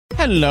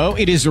Hello,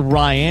 it is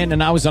Ryan,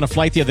 and I was on a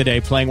flight the other day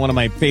playing one of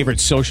my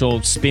favorite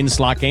social spin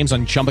slot games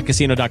on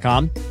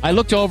ChumbaCasino.com. I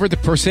looked over at the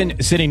person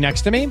sitting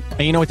next to me, and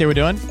you know what they were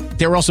doing?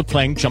 They were also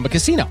playing Chumba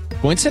Casino.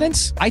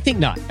 Coincidence? I think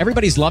not.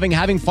 Everybody's loving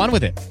having fun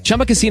with it.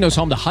 Chumba Casino is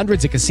home to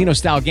hundreds of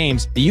casino-style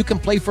games that you can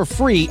play for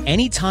free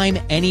anytime,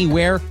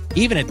 anywhere,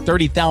 even at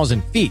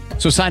 30,000 feet.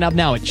 So sign up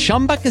now at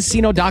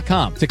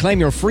ChumbaCasino.com to claim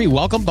your free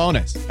welcome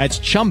bonus. That's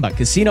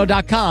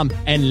ChumbaCasino.com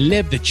and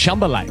live the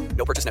Chumba life.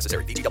 No purchase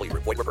necessary. VGW.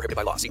 Void where prohibited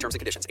by law. See terms and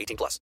conditions.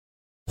 18+.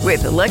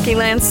 With the Lucky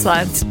Land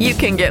Slots, you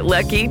can get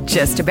lucky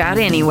just about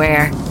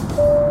anywhere.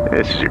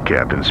 This is your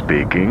captain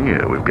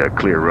speaking. We've got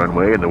clear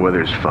runway and the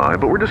weather's fine,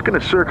 but we're just going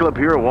to circle up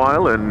here a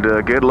while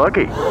and get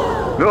lucky.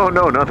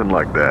 No, nothing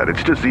like that.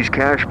 It's just these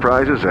cash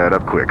prizes add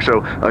up quick.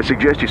 So I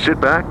suggest you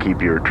sit back,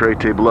 keep your tray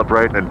table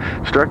upright, and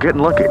start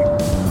getting lucky.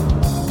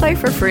 Play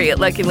for free at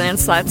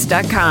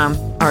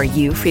LuckyLandSlots.com. Are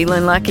you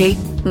feeling lucky?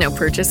 No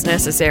purchase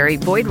necessary.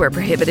 Void where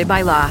prohibited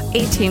by law.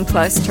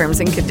 18+ terms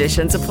and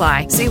conditions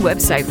apply. See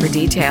website for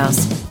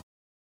details.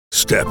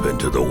 Step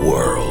into the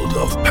world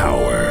of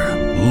power,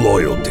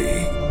 loyalty,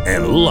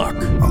 and luck.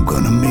 I'm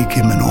gonna make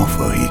him an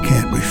offer he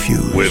can't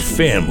refuse. With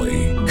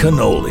family,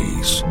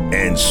 cannolis,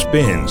 and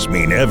spins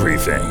mean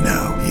everything.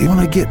 Now, you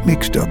wanna get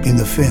mixed up in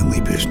the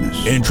family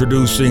business.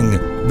 Introducing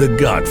The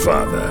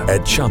Godfather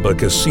at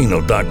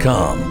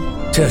ChumbaCasino.com.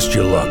 Test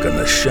your luck in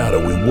the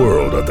shadowy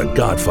world of The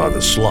Godfather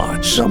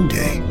slot.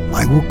 Someday,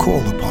 I will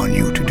call upon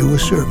you to do a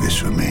service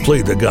for me.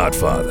 Play The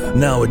Godfather,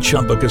 now at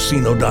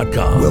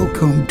ChumbaCasino.com.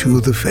 Welcome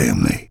to the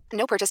family.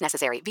 No purchase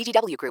necessary.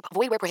 VGW Group.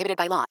 Void where prohibited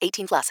by law.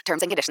 18+.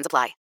 Terms and conditions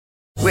apply.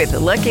 With the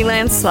Lucky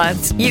Land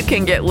Slots, you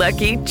can get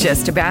lucky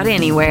just about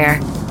anywhere.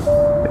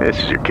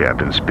 This is your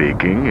captain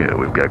speaking.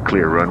 We've got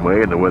clear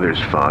runway and the weather's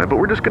fine, but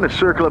we're just going to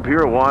circle up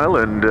here a while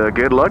and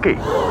get lucky.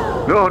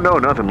 No,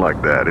 nothing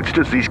like that. It's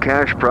just these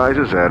cash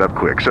prizes add up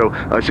quick. So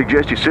I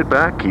suggest you sit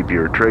back, keep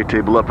your tray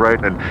table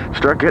upright, and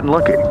start getting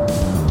lucky.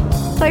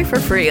 Play for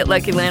free at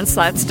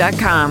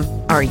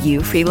LuckyLandSlots.com. Are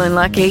you feeling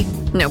lucky?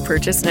 No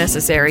purchase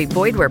necessary.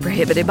 Void where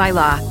prohibited by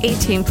law.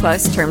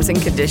 18+ terms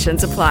and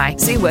conditions apply.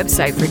 See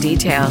website for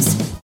details.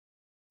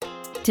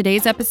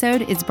 Today's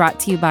episode is brought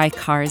to you by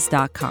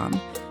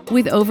Cars.com.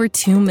 With over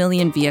 2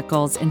 million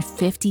vehicles and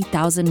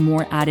 50,000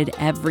 more added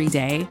every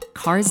day,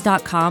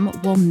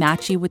 Cars.com will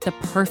match you with the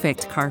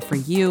perfect car for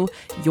you,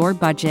 your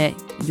budget,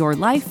 your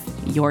life,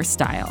 your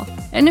style.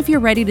 And if you're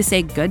ready to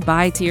say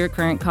goodbye to your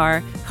current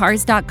car,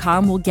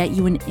 Cars.com will get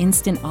you an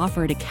instant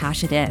offer to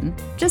cash it in.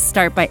 Just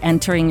start by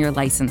entering your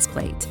license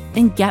plate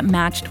and get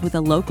matched with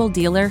a local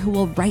dealer who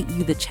will write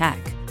you the check.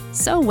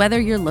 So whether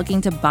you're looking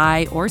to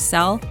buy or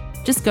sell,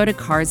 just go to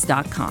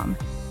Cars.com.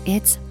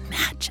 It's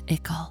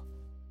magical.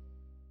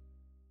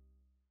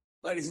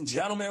 Ladies and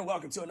gentlemen,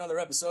 welcome to another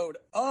episode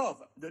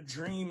of the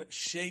Dream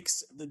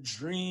Shakes the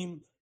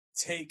Dream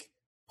Take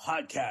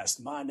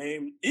podcast. My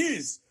name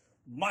is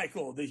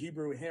Michael, the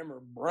Hebrew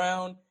Hammer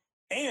Brown,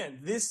 and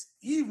this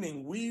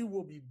evening we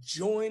will be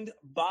joined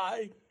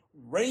by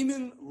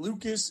Raymond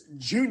Lucas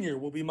Jr.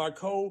 will be my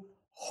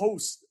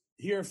co-host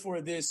here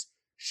for this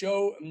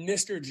show.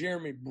 Mr.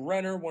 Jeremy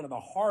Brenner, one of the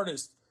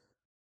hardest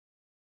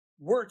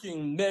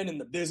working men in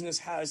the business,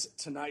 has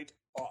tonight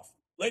off.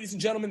 Ladies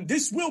and gentlemen,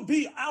 this will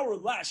be our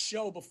last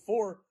show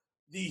before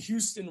the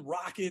Houston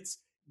Rockets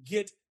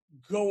get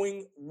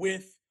going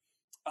with,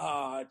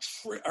 on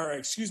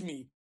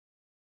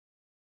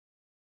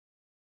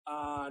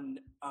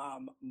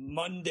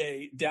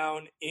Monday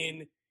down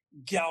in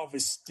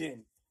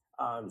Galveston.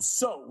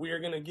 So we are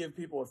going to give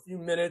people a few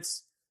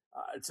minutes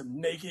to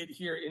make it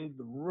here in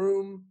the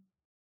room,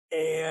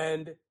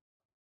 and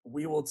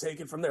we will take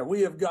it from there.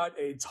 We have got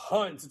a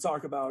ton to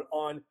talk about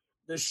on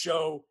the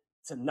show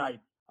tonight.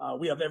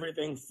 We have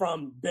everything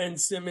from Ben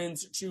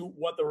Simmons to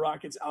what the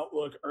Rockets'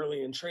 outlook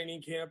early in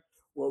training camp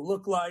will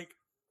look like.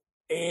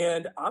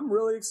 And I'm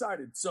really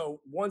excited.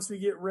 So once we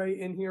get Ray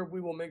in here, we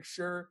will make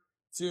sure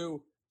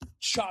to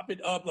chop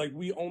it up like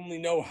we only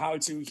know how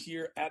to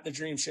here at the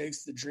Dream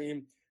Shakes, the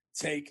Dream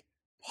Take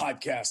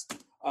podcast.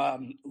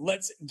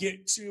 Let's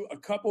get to a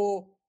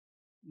couple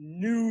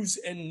news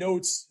and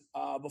notes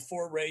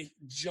before Ray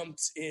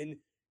jumps in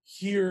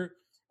here.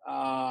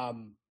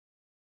 The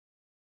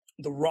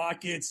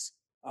Rockets,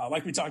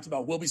 like we talked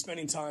about, will be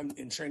spending time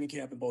in training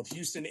camp in both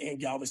Houston and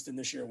Galveston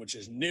this year, which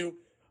is new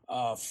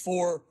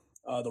for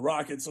the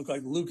Rockets. Look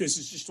like Lucas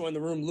has just joined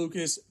the room.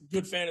 Lucas,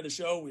 good fan of the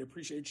show. We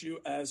appreciate you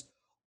as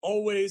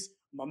always,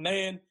 my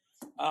man.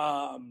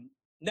 Now,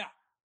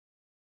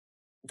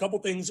 a couple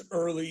things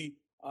early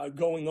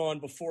going on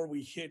before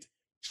we hit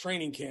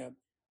training camp.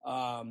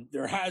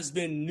 There has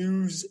been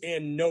news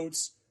and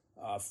notes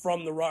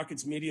from the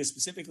Rockets media,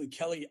 specifically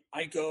Kelly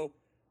Iko,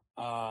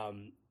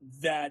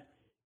 that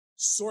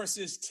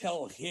sources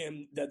tell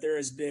him that there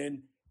has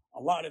been a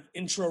lot of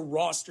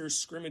intra-roster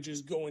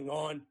scrimmages going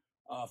on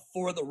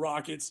for the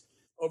Rockets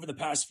over the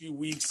past few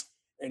weeks.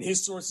 And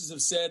his sources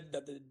have said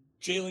that the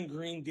Jalen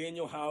Green,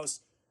 Daniel House,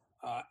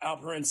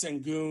 Alperen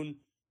Sengun,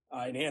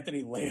 and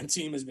Anthony Lamb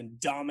team has been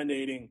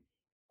dominating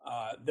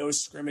those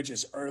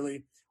scrimmages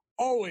early.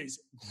 Always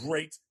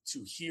great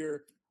to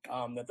hear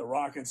that the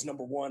Rockets,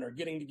 number one, are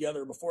getting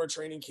together before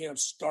training camp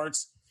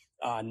starts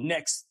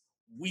next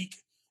week.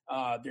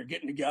 They're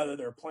getting together.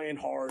 They're playing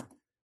hard.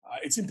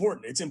 It's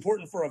important. It's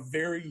important for a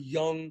very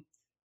young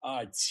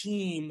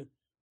team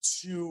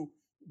to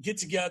get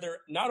together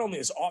not only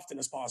as often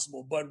as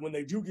possible, but when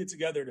they do get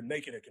together to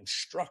make it a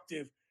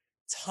constructive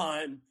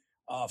time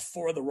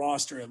for the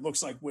roster. It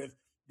looks like with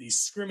these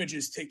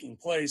scrimmages taking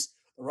place,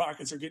 the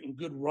Rockets are getting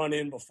good run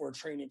in before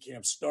training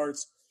camp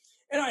starts.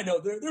 And I know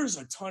there's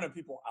a ton of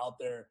people out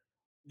there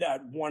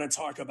that want to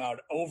talk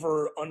about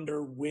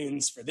over-under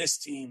wins for this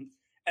team,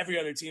 every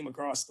other team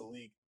across the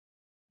league.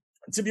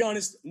 To be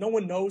honest, no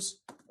one knows,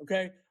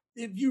 okay?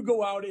 If you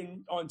go out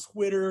on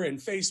Twitter and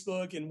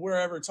Facebook and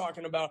wherever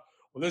talking about,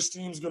 well, this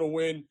team's going to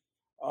win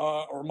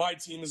or my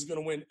team is going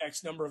to win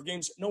X number of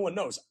games, no one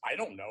knows. I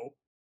don't know.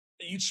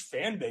 Each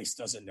fan base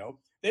doesn't know.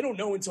 They don't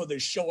know until they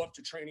show up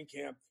to training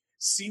camp,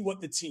 see what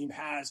the team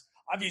has.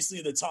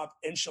 Obviously, the top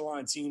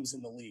echelon teams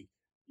in the league,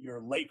 your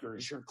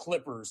Lakers, your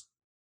Clippers,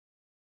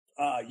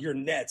 your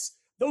Nets,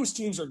 those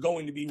teams are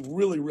going to be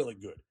really, really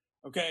good,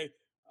 okay?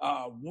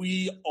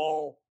 We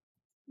all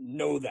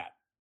know that.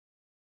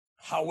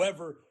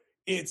 However,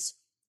 it's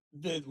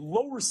the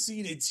lower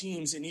seeded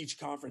teams in each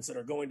conference that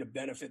are going to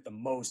benefit the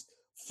most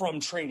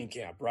from training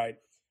camp, right?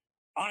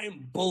 I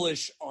am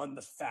bullish on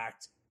the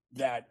fact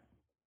that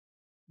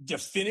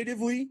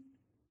definitively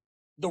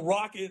the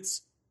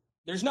Rockets,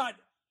 there's not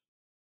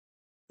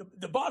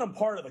the bottom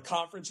part of the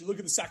conference. You look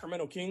at the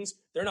Sacramento Kings,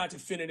 they're not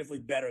definitively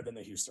better than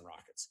the Houston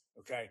Rockets,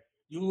 okay?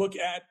 You look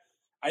at,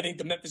 I think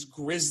the Memphis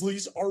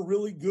Grizzlies are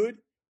really good.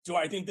 Do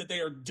I think that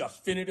they are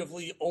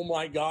definitively, oh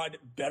my God,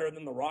 better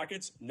than the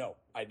Rockets? No,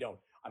 I don't.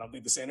 I don't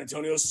think the San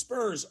Antonio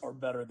Spurs are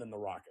better than the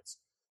Rockets.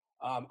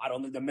 I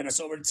don't think the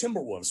Minnesota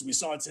Timberwolves, we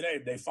saw it today,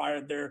 they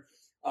fired their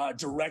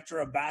director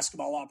of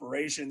basketball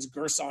operations,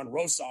 Gerson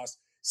Rosas,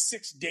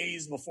 6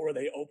 days before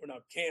they open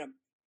up camp.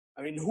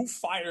 I mean, who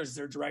fires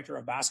their director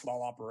of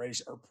basketball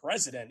operations, or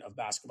president of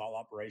basketball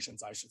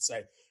operations, I should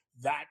say,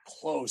 that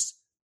close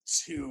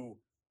to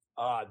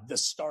the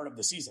start of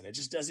the season? It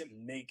just doesn't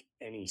make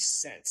any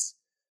sense.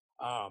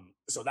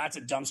 So that's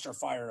a dumpster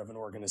fire of an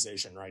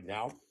organization right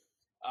now.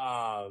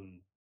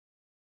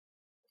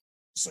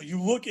 So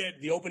you look at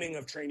the opening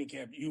of training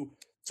camp, you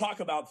talk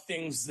about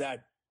things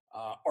that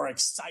are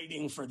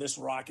exciting for this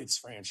Rockets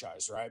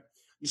franchise, right?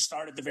 You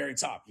start at the very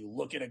top. You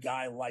look at a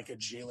guy like a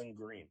Jalen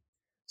Green,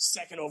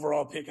 second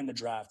overall pick in the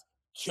draft,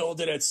 killed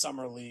it at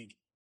Summer League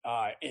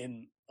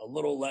in a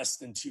little less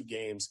than 2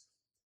 games.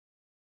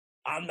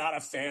 I'm not a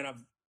fan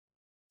of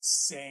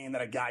saying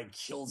that a guy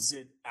kills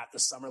it at the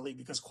Summer League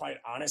because, quite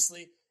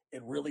honestly,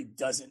 it really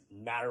doesn't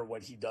matter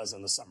what he does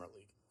in the Summer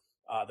League.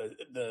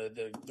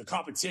 The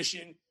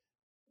competition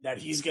that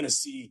he's going to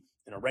see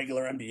in a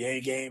regular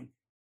NBA game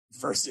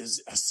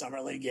versus a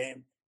Summer League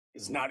game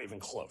is not even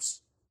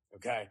close,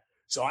 okay?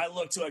 So I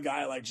look to a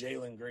guy like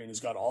Jalen Green, who's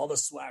got all the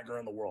swagger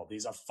in the world.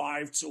 He's a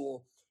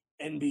 5-tool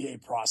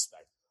NBA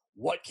prospect.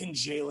 What can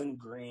Jalen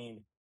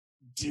Green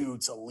do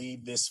to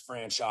lead this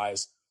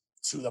franchise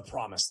to the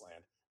promised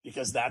land?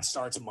 Because that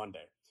starts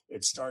Monday.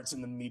 It starts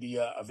in the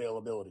media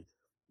availability.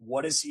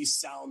 What does he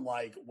sound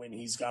like when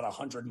he's got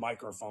 100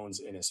 microphones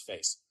in his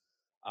face?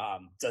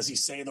 Does he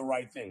say the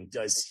right thing?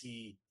 Does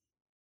he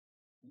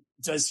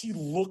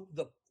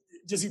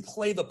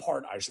play the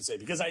part, I should say?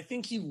 Because I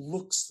think he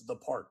looks the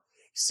part.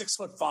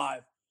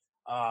 6'5",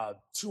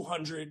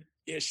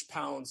 200-ish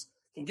pounds,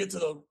 can get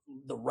to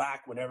the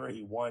rack whenever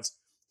he wants.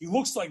 He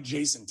looks like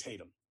Jason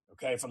Tatum,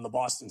 okay, from the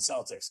Boston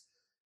Celtics.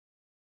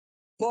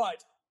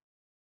 But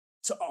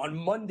on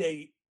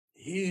Monday,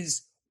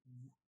 his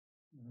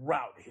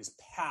route, his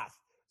path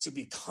to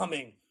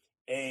becoming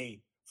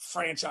a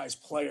franchise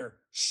player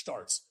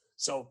starts.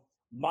 So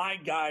my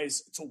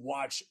guys to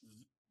watch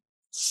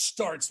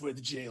starts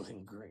with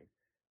Jalen Green.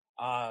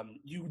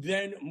 You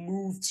then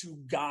move to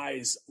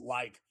guys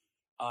like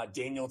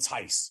Daniel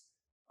Tice,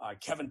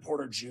 Kevin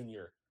Porter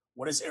Jr.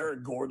 What does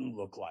Eric Gordon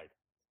look like?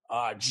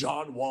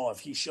 John Wall, if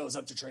he shows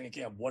up to training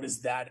camp, what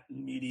is that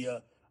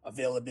media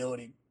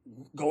availability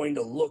going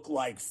to look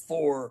like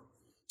for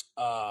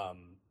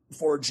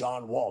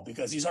John Wall?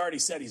 Because he's already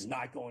said he's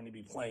not going to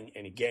be playing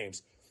any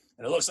games.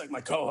 And it looks like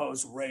my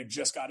co-host, Ray,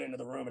 just got into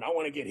the room, and I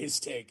want to get his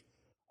take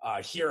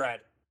here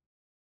at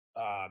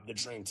the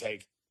Dream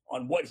Take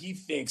on what he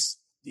thinks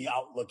the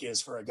outlook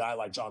is for a guy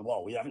like John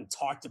Wall. We haven't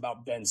talked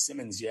about Ben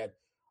Simmons yet,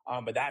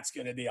 but that's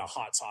going to be a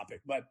hot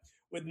topic. But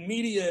with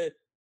media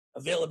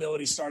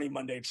availability starting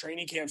Monday,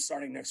 training camp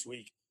starting next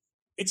week,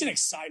 it's an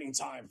exciting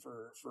time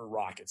for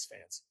Rockets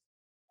fans.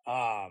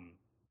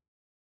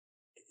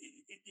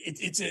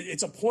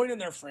 It's a point in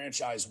their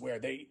franchise where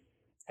they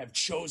have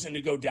chosen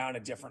to go down a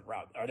different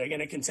route. Are they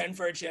going to contend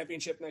for a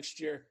championship next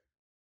year?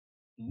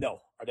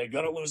 No. Are they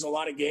going to lose a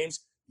lot of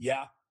games?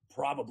 Yeah,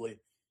 probably.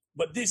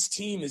 But this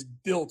team is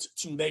built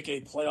to make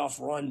a playoff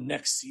run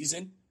next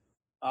season,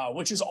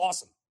 which is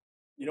awesome.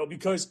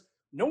 Because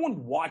no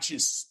one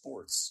watches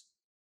sports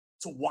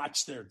to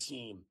watch their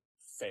team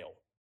fail.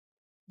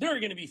 There are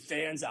going to be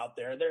fans out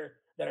there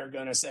that are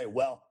going to say,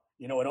 well,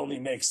 it only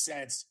makes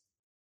sense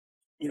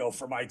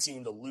for my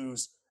team to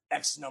lose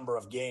X number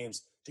of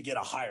games to get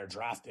a higher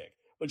draft pick.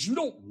 But you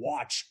don't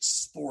watch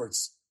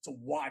sports to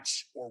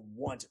watch or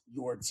want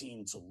your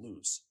team to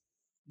lose.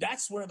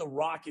 That's where the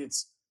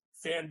Rockets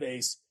fan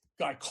base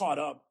got caught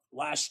up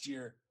last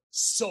year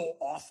so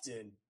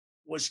often,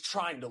 was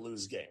trying to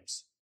lose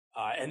games.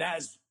 And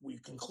as we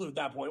conclude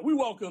that point, we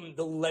welcome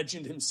the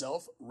legend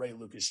himself, Ray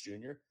Lucas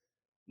Jr.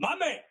 My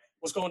man,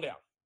 what's going down?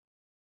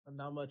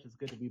 Not much. It's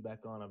good to be back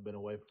on. I've been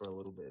away for a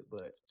little bit,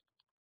 but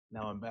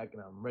now I'm back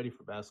and I'm ready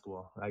for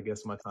basketball. I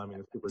guess my timing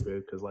is super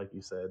good because, like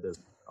you said, there's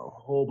a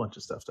whole bunch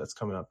of stuff that's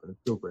coming up and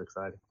it's super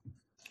exciting.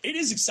 It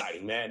is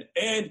exciting, man.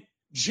 And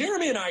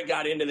Jeremy and I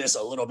got into this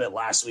a little bit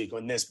last week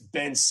when this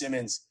Ben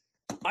Simmons.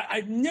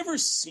 I've never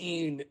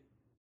seen,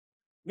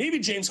 maybe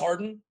James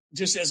Harden,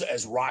 just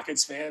as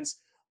Rockets fans,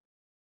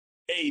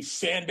 a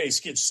fan base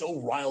gets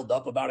so riled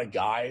up about a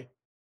guy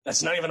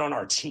that's not even on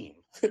our team,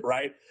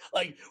 right?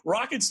 Like,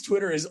 Rockets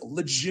Twitter is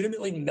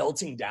legitimately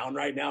melting down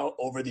right now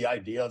over the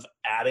idea of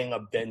adding a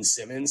Ben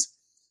Simmons.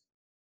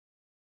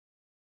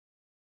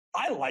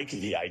 I like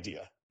the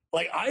idea.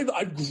 Like,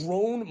 I've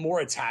grown more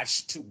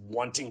attached to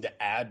wanting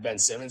to add Ben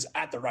Simmons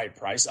at the right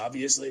price,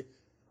 obviously.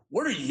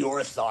 What are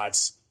your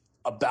thoughts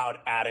about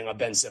adding a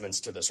Ben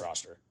Simmons to this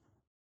roster?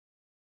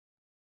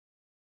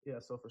 Yeah,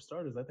 so for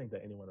starters, I think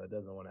that anyone that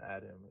doesn't want to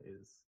add him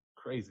is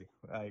crazy.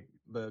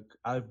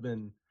 I've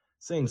been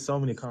seeing so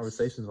many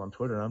conversations on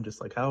Twitter, and I'm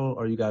just like, how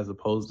are you guys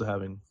opposed to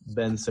having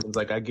Ben Simmons?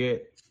 Like, I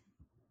get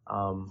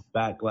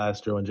back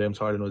last year when James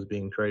Harden was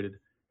being traded,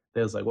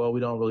 they was like, well,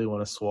 we don't really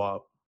want to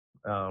swap,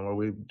 or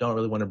we don't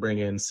really want to bring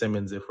in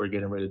Simmons if we're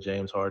getting rid of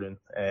James Harden.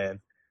 And,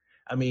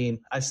 I mean,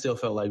 I still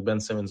felt like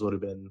Ben Simmons would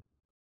have been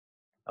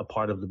a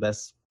part of the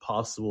best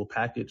possible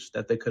package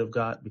that they could have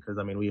got because,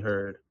 I mean, we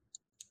heard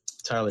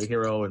Tyler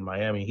Hero in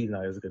Miami, he's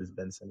not as good as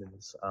Ben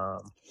Simmons.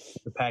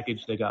 The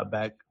package they got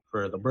back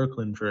for the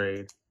Brooklyn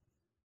trade,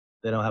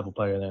 they don't have a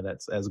player there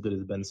that's as good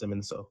as Ben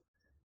Simmons. So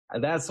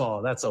that's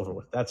over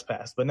with. That's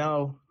past. But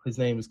now his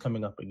name is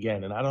coming up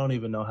again, and I don't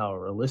even know how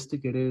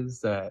realistic it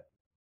is that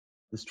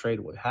this trade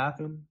would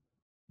happen.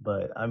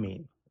 But, I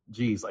mean,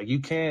 geez, like, you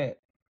can't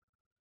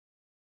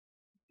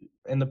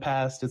 – in the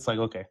past, it's like,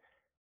 okay,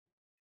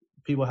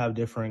 people have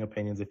differing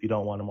opinions. If you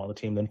don't want him on the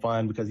team, then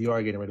fine, because you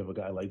are getting rid of a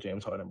guy like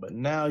James Harden. But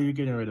now you're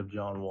getting rid of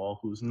John Wall,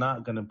 who's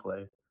not going to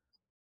play,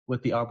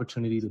 with the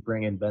opportunity to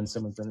bring in Ben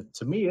Simmons. And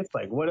to me, it's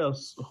like, what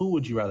else? Who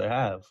would you rather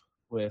have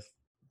with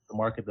the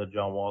market that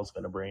John Wall is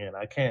going to bring in?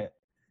 I can't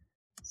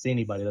see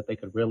anybody that they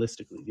could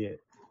realistically get.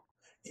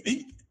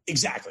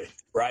 Exactly,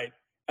 right?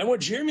 And what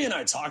Jeremy and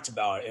I talked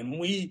about, and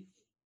we,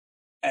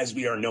 as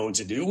we are known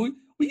to do,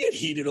 we get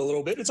heated a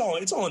little bit. It's all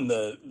in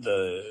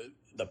the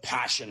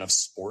passion of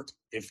sport,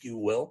 if you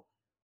will.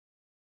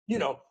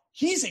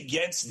 He's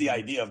against the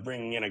idea of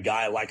bringing in a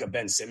guy like a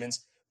Ben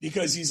Simmons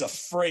because he's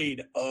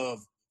afraid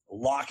of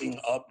locking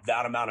up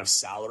that amount of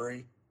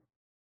salary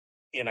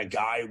in a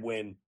guy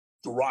when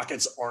the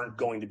Rockets aren't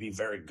going to be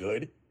very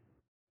good.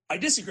 I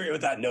disagree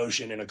with that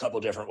notion in a couple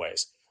different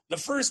ways. The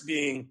first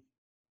being,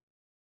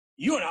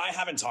 you and I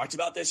haven't talked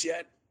about this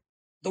yet.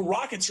 The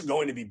Rockets are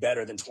going to be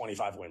better than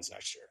 25 wins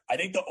next year. I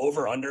think the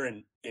over-under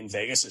in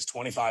Vegas is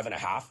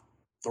 25.5.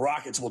 The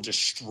Rockets will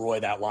destroy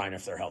that line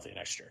if they're healthy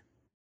next year,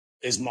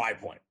 is my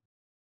point.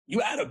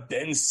 You add a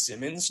Ben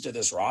Simmons to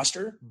this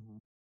roster,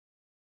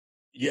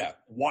 yeah,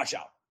 watch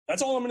out.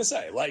 That's all I'm going to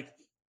say. Like,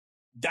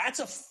 that's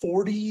a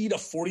 40 to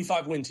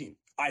 45 win team,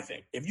 I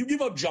think. If you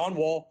give up John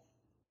Wall,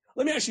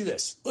 let me ask you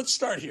this. Let's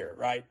start here,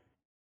 right?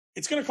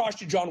 It's going to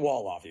cost you John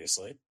Wall,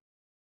 obviously.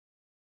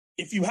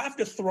 If you have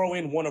to throw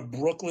in one of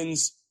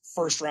Brooklyn's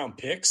first-round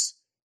picks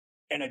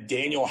and a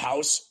Daniel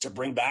House to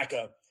bring back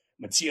a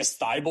Matthias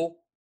Thybulle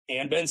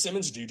and Ben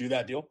Simmons, do you do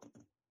that deal?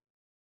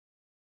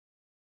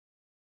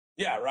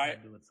 Yeah,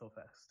 right. Do it so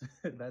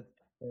fast. That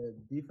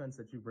defense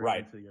that you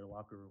bring into your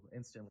locker room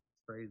instantly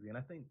is crazy. And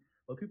I think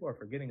what people are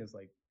forgetting is,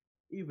 like,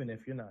 even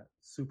if you're not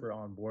super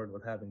on board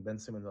with having Ben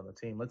Simmons on the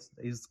team,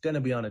 he's going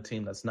to be on a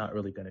team that's not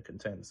really going to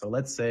contend. So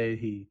let's say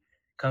he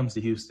comes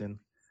to Houston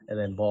and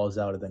then balls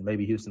out, and then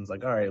maybe Houston's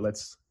like, all right,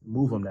 let's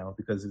move him now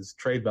because his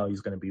trade value is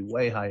going to be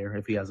way higher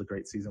if he has a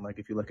great season. Like,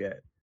 if you look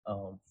at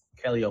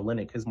Kelly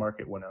Olynyk, his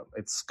market went up.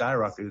 It's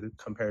skyrocketed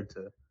compared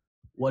to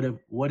what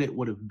it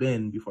would have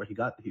been before he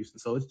got to Houston.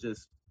 So it's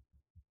just,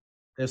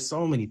 there's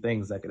so many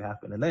things that could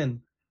happen. And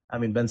then, I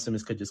mean, Ben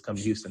Simmons could just come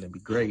to Houston and be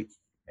great,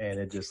 and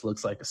it just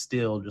looks like a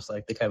steal, just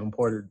like the Kevin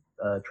Porter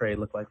trade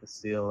looked like a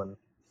steal. And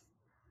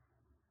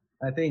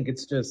I think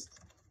it's just,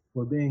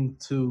 we're being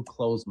too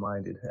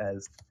close-minded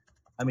as,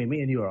 I mean,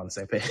 me and you are on the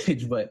same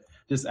page, but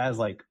just as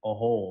like a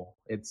whole,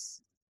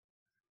 it's,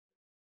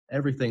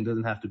 everything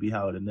doesn't have to be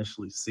how it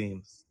initially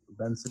seems.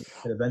 Ben Simmons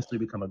can eventually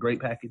become a great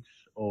package,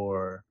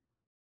 or,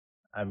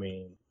 I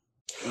mean,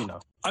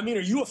 I mean,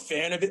 are you a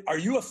fan of it? Are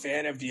you a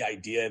fan of the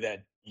idea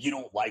that you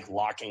don't like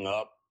locking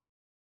up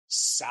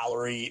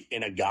salary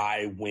in a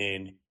guy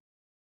when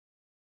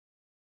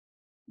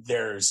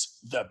there's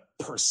the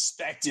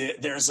perspective,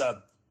 there's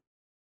a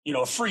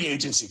free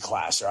agency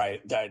class,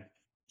 right, that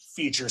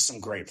features some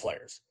great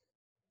players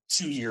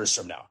 2 years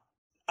from now?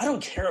 I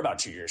don't care about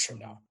 2 years from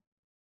now.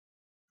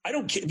 I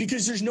don't care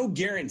because there's no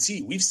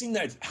guarantee. We've seen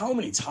that how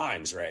many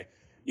times, right?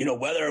 You know,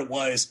 whether it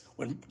was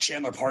when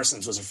Chandler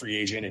Parsons was a free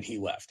agent and he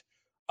left,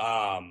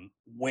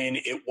 when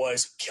it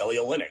was Kelly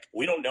Olynyk.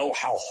 We don't know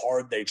how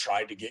hard they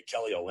tried to get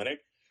Kelly Olynyk,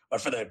 but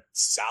for the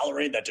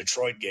salary that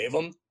Detroit gave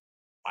him,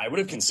 I would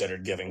have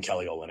considered giving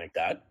Kelly Olynyk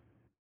that.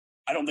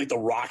 I don't think the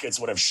Rockets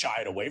would have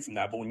shied away from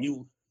that. But when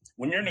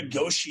you're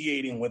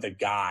negotiating with a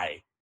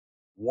guy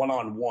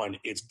one-on-one,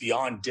 it's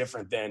beyond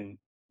different than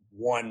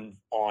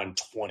 1-on-20.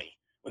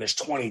 When there's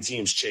 20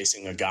 teams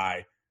chasing a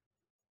guy,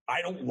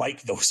 I don't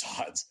like those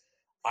odds.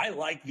 I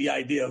like the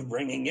idea of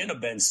bringing in a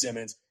Ben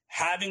Simmons,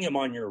 having him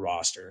on your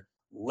roster,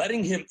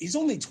 letting him – he's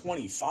only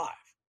 25.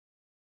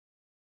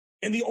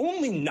 And the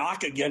only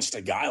knock against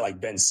a guy like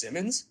Ben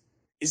Simmons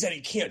is that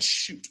he can't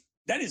shoot.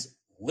 That is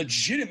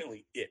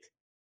legitimately it.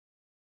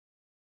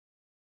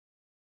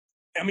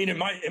 I mean,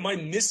 am I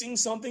missing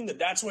something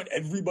that's what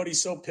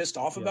everybody's so pissed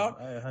off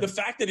about? The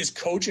fact that his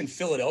coach in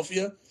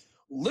Philadelphia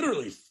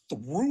literally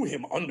threw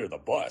him under the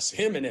bus,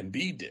 him and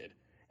Embiid did.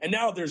 And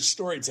now there's a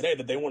story today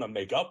that they want to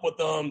make up with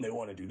them. They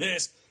want to do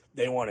this.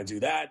 They want to do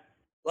that.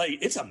 Like,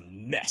 it's a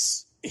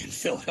mess in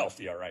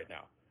Philadelphia right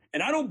now.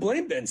 And I don't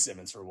blame Ben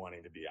Simmons for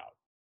wanting to be out.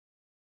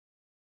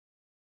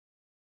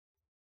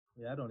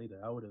 Yeah, I don't either.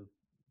 I would have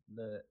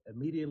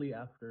immediately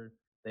after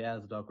they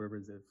asked Doc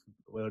Rivers if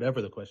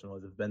whatever the question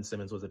was, if Ben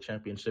Simmons was a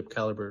championship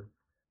caliber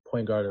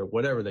point guard or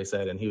whatever they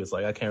said, and he was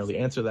like, I can't really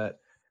answer that.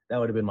 That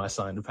would have been my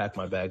sign to pack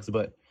my bags.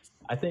 But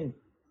I think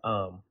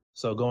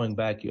so. Going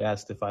back, you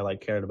asked if I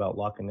cared about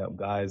locking up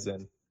guys,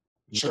 and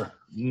sure,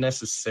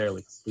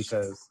 necessarily,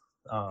 because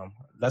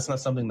that's not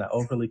something that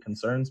overly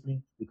concerns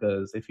me.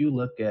 Because if you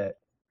look at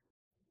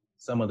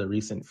some of the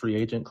recent free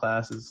agent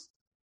classes,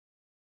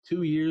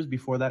 2 years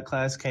before that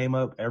class came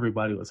up,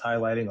 everybody was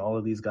highlighting all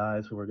of these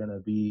guys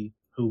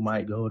who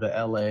might go to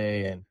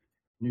LA and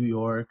New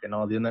York and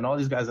and then all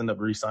these guys end up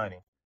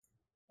re-signing,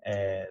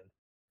 and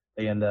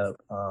they end up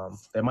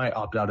they might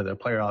opt out of their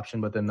player option,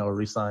 but then they'll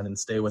re-sign and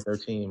stay with their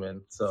team.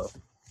 And so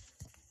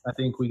I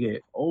think we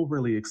get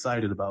overly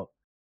excited about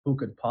who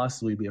could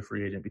possibly be a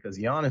free agent, because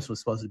Giannis was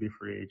supposed to be a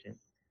free agent.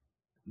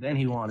 Then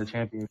he won a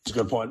championship. That's a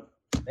good point.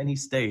 Then he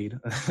stayed.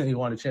 He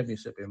won a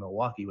championship in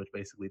Milwaukee, which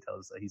basically tells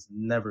us that he's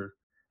never,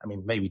 I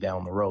mean, maybe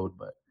down the road,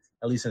 but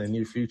at least in the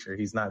near future,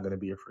 he's not going to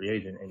be a free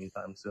agent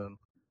anytime soon.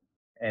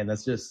 And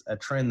that's just a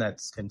trend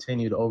that's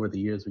continued over the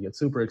years. We get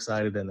super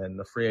excited, and then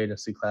the free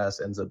agency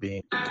class ends up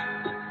being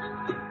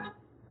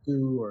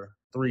 2 or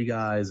 3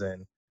 guys,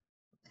 and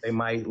they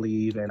might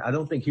leave. And I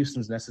don't think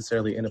Houston's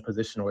necessarily in a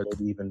position where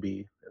they'd even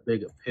be a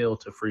big appeal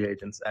to free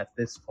agents at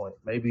this point.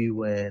 Maybe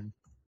when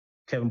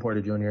Kevin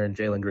Porter Jr. and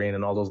Jalen Green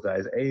and all those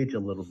guys age a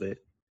little bit,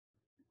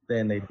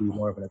 then they'd be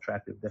more of an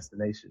attractive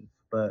destination.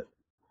 But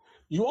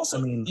you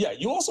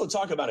also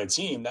talk about a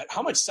team that,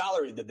 how much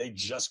salary did they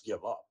just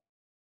give up?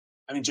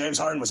 I mean, James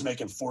Harden was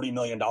making $40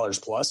 million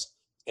plus,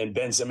 and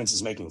Ben Simmons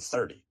is making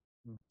 30.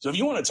 So if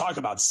you want to talk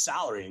about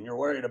salary and you're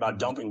worried about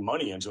dumping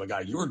money into a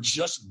guy, you were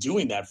just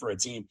doing that for a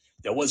team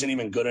that wasn't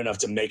even good enough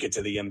to make it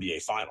to the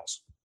NBA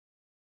Finals.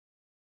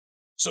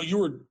 So you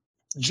were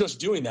just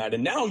doing that,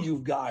 and now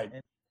you've got.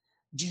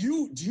 Do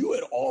you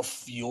at all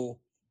feel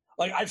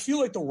like, I feel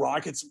like the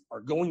Rockets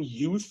are going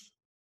youth,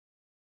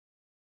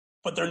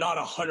 but they're not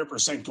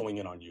 100% going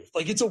in on youth.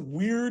 Like, it's a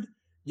weird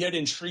yet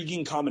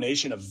intriguing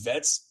combination of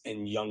vets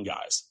and young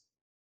guys.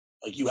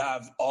 Like, you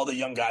have all the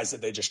young guys that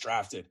they just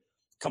drafted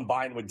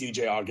combined with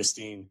DJ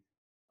Augustine.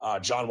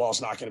 John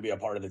Wall's not going to be a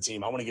part of the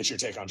team. I want to get your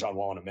take on John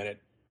Wall in a minute.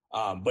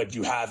 But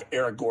you have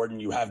Eric Gordon,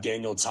 you have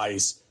Daniel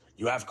Tice,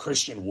 you have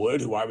Christian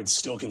Wood, who I would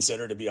still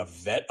consider to be a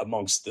vet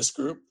amongst this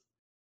group.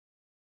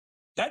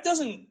 That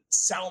doesn't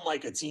sound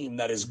like a team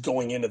that is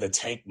going into the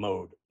tank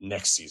mode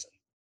next season.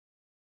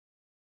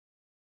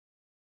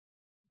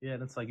 Yeah,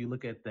 that's like, you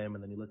look at them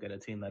and then you look at a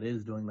team that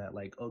is doing that,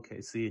 like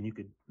OKC, and you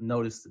could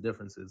notice the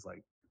differences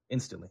like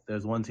instantly.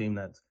 There's one team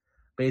that's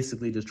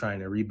basically just trying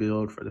to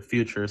rebuild for the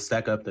future,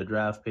 stack up their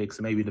draft picks,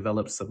 and maybe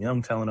develop some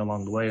young talent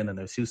along the way. And then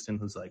there's Houston,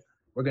 who's like,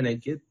 we're going to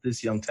get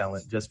this young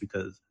talent just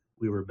because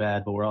we were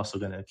bad, but we're also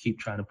going to keep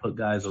trying to put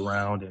guys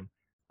around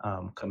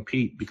and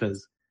compete,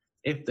 because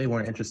if they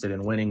weren't interested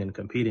in winning and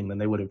competing, then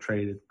they would have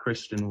traded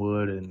Christian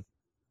Wood and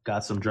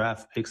got some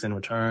draft picks in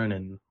return,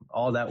 and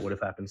all that would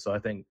have happened. So I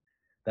think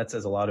that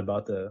says a lot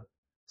about the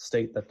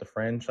state that the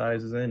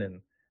franchise is in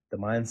and the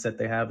mindset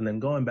they have. And then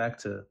going back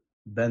to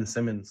Ben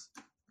Simmons,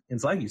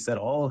 it's like you said,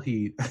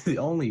 the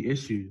only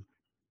issue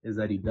is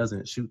that he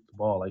doesn't shoot the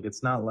ball. Like,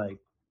 it's not like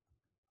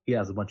he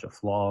has a bunch of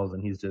flaws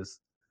and he's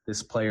just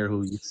this player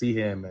who you see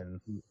him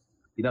and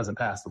he doesn't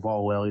pass the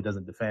ball well, he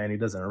doesn't defend, he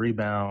doesn't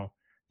rebound,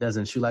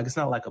 doesn't shoot. Like, it's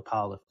not like a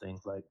pile of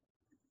things. Like,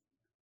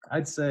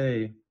 I'd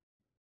say,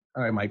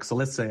 all right, Mike, so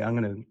let's say I'm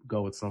going to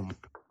go with some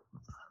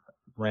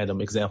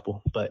random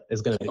example, but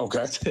it's going to be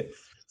okay.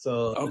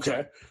 So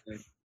okay,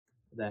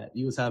 that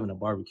you was having a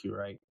barbecue,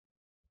 right?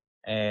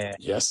 And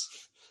yes,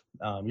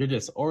 you're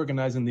just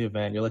organizing the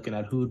event. You're looking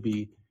at who would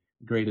be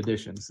great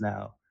additions.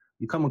 Now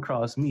you come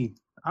across me.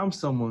 I'm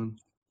someone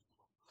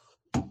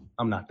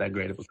I'm not that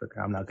great of a cooker.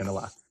 I'm not going to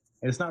lie.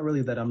 And it's not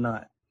really that I'm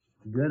not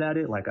good at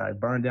it. Like, I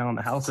burn down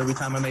the house every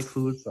time I make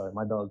food. Sorry,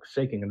 my dog's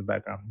shaking in the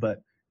background.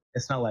 But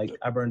it's not like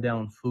I burn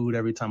down food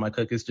every time I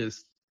cook. It's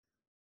just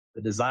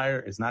the desire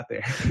is not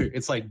there.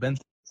 It's like Ben,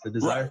 the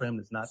desire for him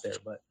is not there.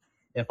 But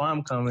if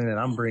I'm coming and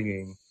I'm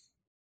bringing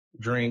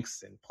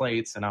drinks and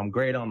plates and I'm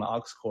great on the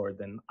aux cord,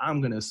 then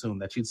I'm going to assume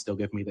that you'd still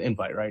give me the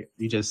invite, right?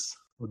 You just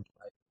would,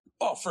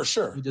 oh, for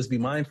sure. You just be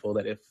mindful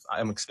that if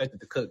I'm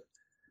expected to cook,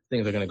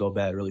 things are going to go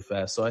bad really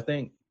fast. So I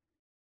think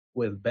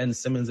with Ben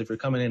Simmons, if you're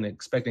coming in and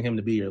expecting him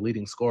to be your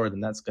leading scorer,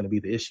 then that's going to be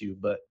the issue.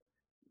 But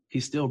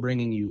he's still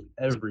bringing you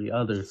every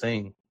other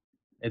thing.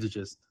 It's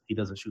just he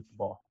doesn't shoot the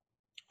ball.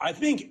 I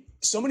think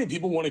so many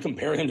people want to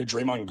compare him to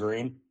Draymond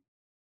Green.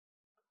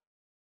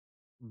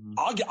 Mm-hmm.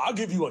 I'll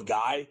give you a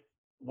guy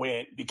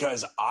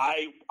because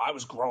I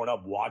was growing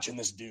up watching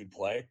this dude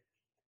play.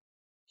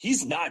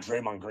 He's not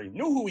Draymond Green. You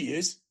know who he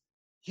is?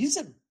 He's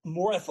a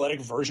more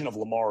athletic version of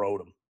Lamar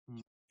Odom,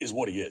 is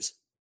what he is.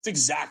 It's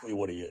exactly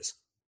what he is.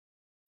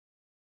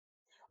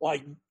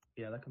 Like,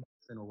 yeah, that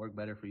comparison will work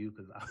better for you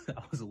because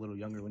I was a little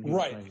younger when he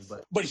was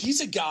playing. But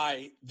he's a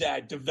guy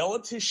that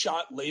developed his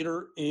shot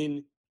later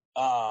in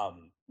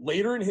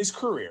his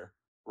career,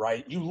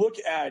 right? You look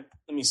at,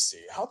 let me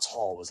see, how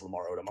tall was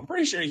Lamar Odom? I'm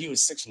pretty sure he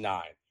was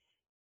 6'9".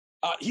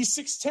 He's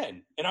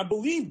 6'10", and I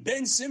believe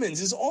Ben Simmons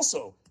is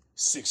also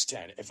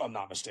 6'10", if I'm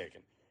not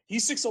mistaken.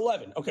 He's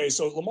 6'11". Okay,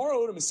 so Lamar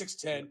Odom is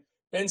 6'10",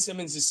 Ben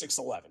Simmons is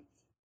 6'11".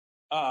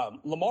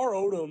 Lamar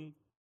Odom,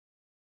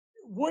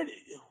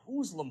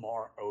 who's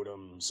Lamar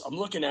Odom's? I'm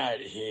looking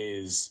at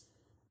his,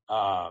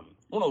 I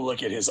want to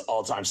look at his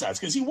all-time stats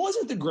because he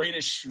wasn't the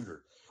greatest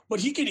shooter, but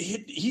he could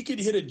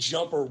hit a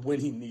jumper when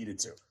he needed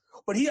to.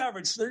 But he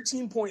averaged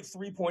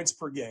 13.3 points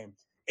per game,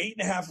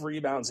 8.5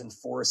 rebounds, and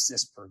 4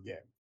 assists per game.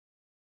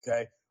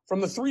 Okay,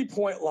 from the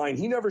 3-point line,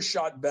 he never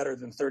shot better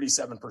than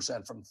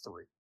 37% from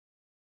three.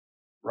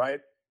 Right?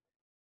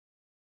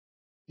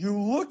 You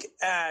look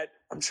at,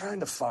 I'm trying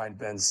to find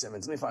Ben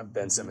Simmons. Let me find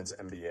Ben Simmons'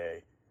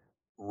 NBA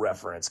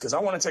reference because I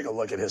want to take a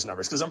look at his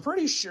numbers because I'm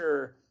pretty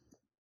sure.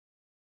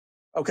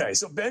 Okay,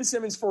 so Ben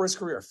Simmons for his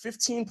career,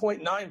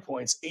 15.9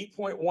 points,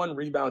 8.1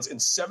 rebounds, and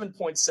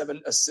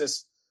 7.7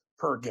 assists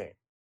per game.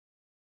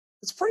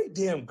 It's pretty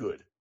damn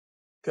good.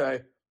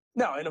 Okay.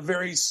 Now, in a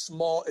very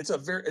small, it's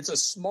a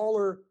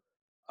smaller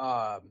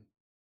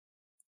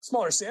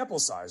sample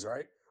size,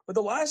 right? But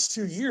the last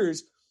 2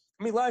 years,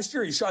 last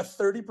year he shot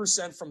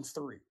 30% from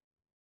three.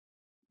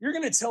 You're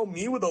going to tell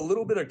me with a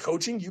little bit of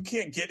coaching, you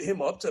can't get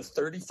him up to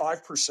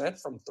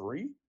 35% from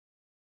three?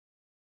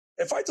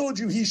 If I told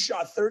you he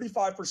shot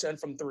 35%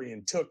 from three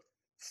and took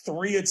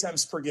 3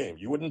 attempts per game,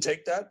 you wouldn't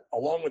take that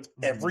along with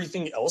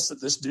everything else that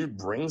this dude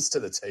brings to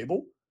the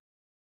table?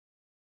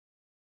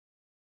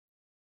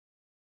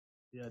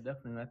 Yeah,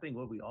 definitely. And I think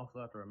what we also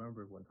have to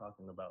remember when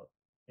talking about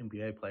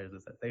NBA players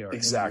is that they are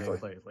exactly NBA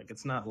players. Like,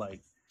 it's not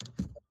like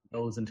he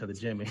goes into the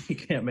gym and he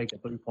can't make a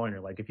three-pointer.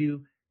 Like, if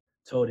you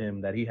told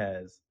him that he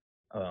has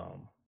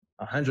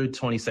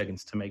 120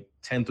 seconds to make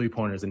 10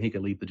 three-pointers and he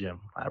could leave the gym,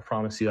 I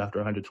promise you after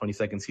 120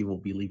 seconds he will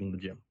be leaving the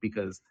gym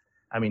because,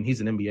 he's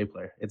an NBA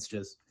player. It's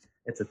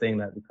a thing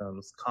that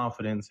becomes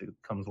confidence. It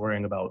becomes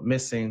worrying about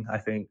missing. I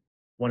think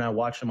when I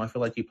watch him, I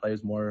feel like he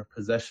plays more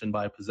possession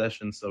by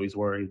possession, so he's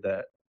worried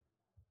that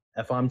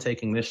if I'm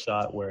taking this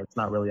shot where it's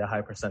not really a high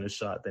percentage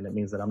shot, then it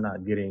means that I'm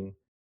not getting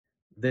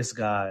this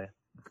guy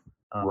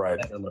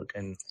better look.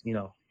 And,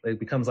 it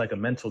becomes like a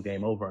mental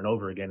game over and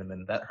over again. And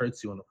then that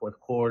hurts you in the fourth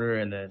quarter.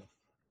 And then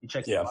you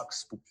check the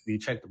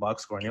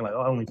box score and you're like,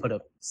 oh, I only put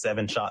up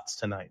 7 shots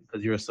tonight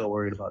because you're so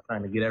worried about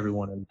trying to get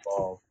everyone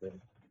involved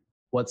and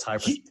what's high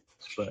percentage.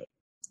 But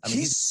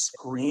he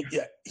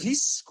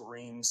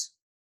screams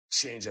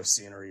change of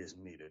scenery is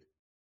needed.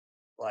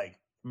 Like,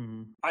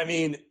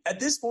 at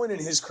this point in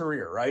his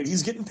career, right,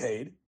 he's getting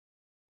paid.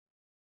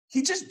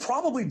 He just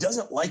probably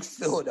doesn't like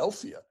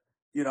Philadelphia,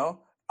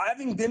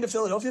 Having been to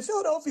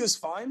Philadelphia is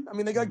fine.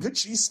 They got good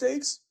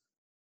cheesesteaks.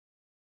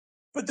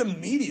 But the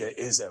media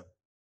is a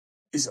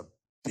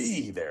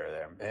bee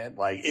there, man.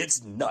 Like,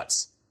 it's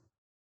nuts.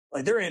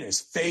 Like, they're in his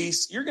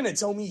face. You're going to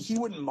tell me he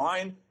wouldn't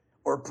mind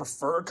or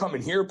prefer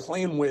coming here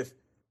playing with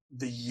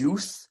the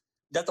youth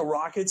that the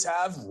Rockets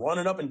have,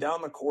 running up and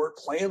down the court,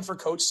 playing for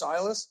Coach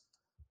Silas?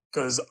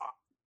 Because,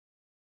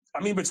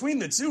 between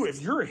the two, if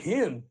you're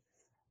him,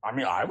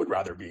 I would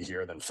rather be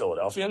here than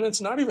Philadelphia, and it's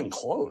not even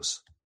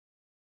close.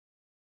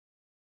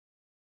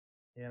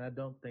 Yeah, and I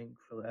don't think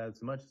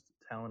as much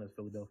talent as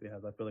Philadelphia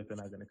has, I feel like they're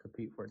not going to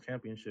compete for a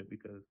championship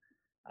because,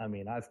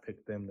 I've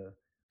picked them to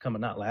come,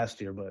 not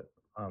last year, but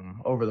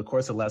over the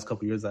course of the last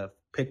couple of years, I've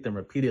picked them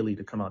repeatedly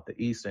to come out the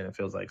East, and it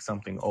feels like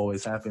something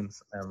always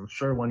happens. I'm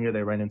sure one year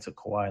they ran into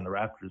Kawhi and the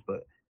Raptors,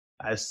 but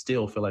I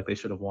still feel like they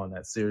should have won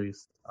that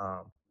series.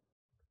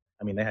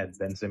 They had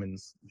Ben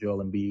Simmons,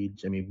 Joel Embiid,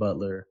 Jimmy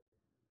Butler,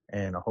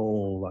 and a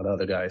whole lot of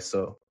other guys.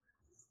 So,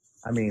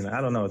 I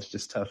don't know. It's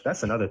just tough.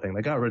 That's another thing.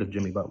 They got rid of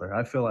Jimmy Butler.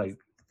 I feel like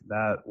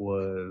that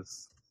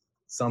was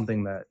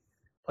something that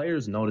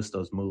players noticed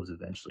those moves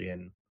eventually.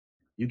 And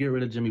you get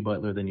rid of Jimmy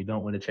Butler, then you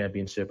don't win a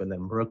championship, and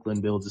then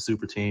Brooklyn builds a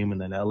super team, and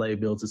then LA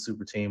builds a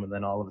super team, and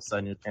then all of a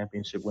sudden your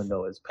championship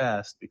window is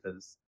passed,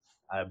 because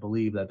I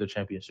believe that the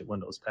championship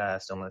window is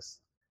passed unless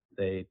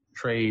they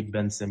trade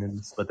Ben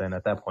Simmons, but then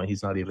at that point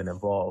he's not even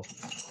involved.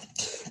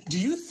 Do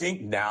you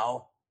think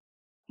now,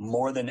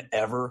 more than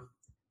ever,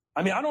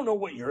 I mean, I don't know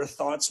what your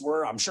thoughts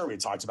were. I'm sure we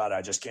talked about it.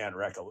 I just can't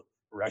recollect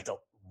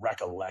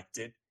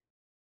it.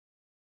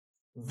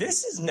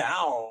 This is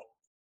now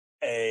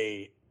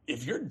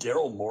if you're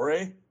Daryl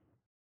Morey,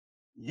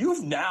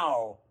 you've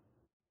now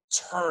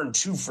turned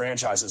two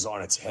franchises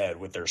on its head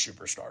with their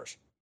superstars.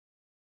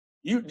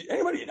 I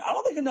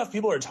don't think enough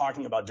people are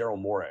talking about Daryl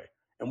Morey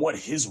and what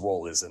his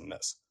role is in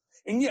this.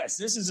 And yes,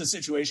 this is a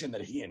situation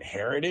that he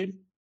inherited.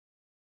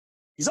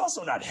 He's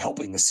also not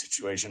helping the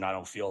situation, I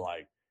don't feel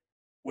like,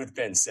 with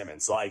Ben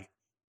Simmons. Like,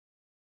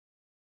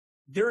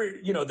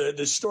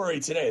 the story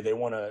today, they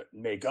want to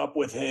make up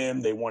with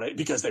him. They want to,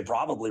 because they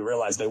probably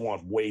realize they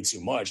want way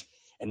too much,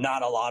 and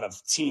not a lot of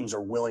teams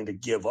are willing to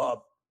give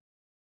up,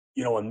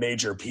 a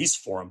major piece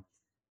for him.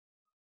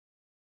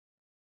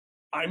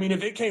 I mean,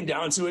 if it came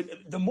down to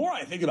it, the more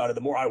I think about it,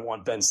 the more I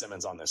want Ben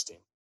Simmons on this team.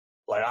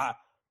 Like,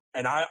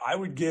 I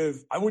wouldn't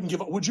give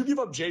up. Would you give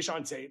up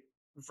Jayshawn Tate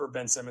for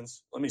Ben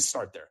Simmons? Let me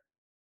start there.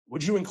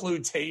 Would you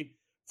include Tate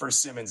for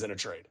Simmons in a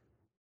trade?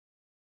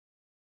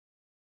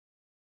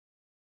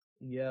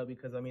 Yeah,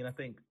 because I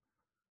think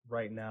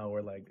right now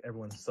we're like,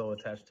 everyone's so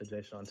attached to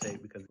Jayshawn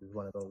Tate because he's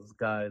one of those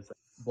guys that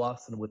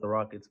blossomed with the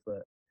Rockets.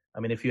 But I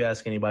mean, if you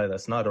ask anybody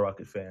that's not a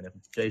Rocket fan, if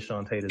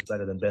Jayshawn Tate is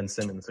better than Ben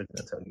Simmons, they're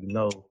going to tell you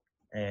no.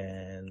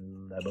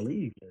 And I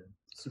believe they're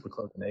super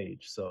close in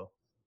age. So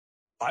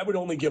I would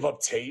only give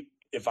up Tate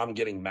if I'm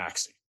getting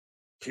Maxey.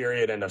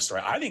 Period. End of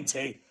story. I think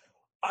Tate,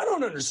 I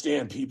don't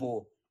understand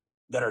people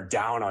that are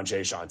down on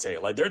Jayshawn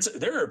Tate. Like,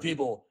 there are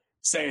people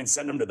saying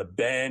send him to the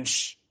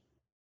bench,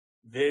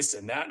 this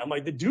and that. And I'm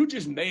like, the dude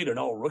just made an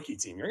all-rookie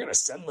team. You're going to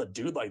send the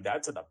dude like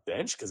that to the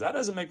bench? Because that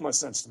doesn't make much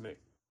sense to me.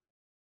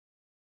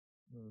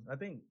 I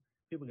think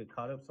people get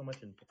caught up so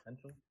much in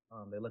potential.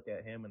 They look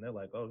at him and they're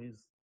like, oh,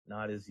 he's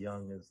not as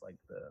young as like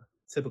the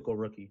typical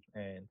rookie.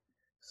 And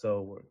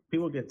so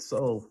people get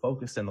so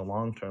focused in the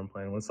long-term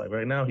plan. It's like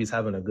right now he's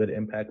having a good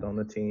impact on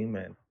the team.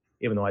 And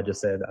even though I just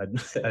said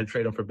I'd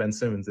trade him for Ben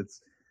Simmons,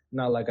 it's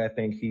not like I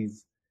think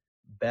he's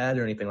bad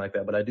or anything like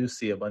that. But I do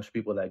see a bunch of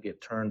people that get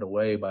turned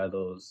away by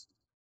those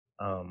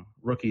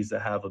rookies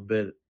that have a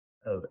bit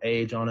of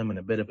age on them and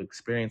a bit of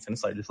experience. And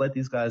it's like, just let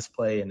these guys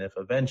play. And if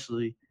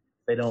eventually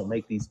they don't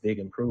make these big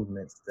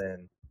improvements,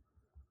 then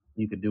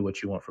you could do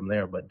what you want from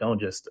there. But don't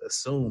just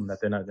assume that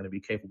they're not going to be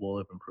capable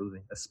of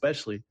improving,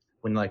 especially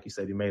when, like you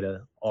said, you made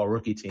an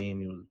all-rookie team.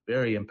 He was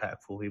very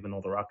impactful, even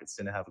though the Rockets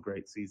didn't have a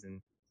great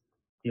season.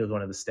 He was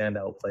one of the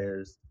standout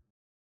players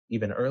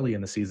even early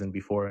in the season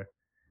before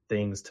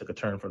things took a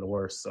turn for the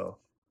worse. So,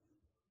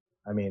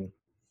 I mean,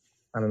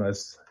 I don't know.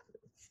 It's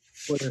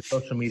Twitter,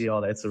 social media,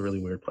 all that. It's a really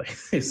weird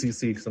place. You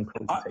see some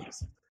crazy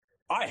takes.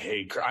 I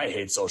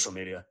hate social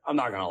media. I'm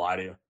not going to lie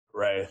to you,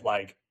 Ray.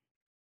 Like,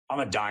 I'm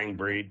a dying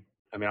breed.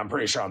 I mean, I'm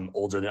pretty sure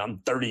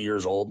I'm 30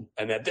 years old.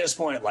 And at this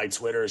point, like,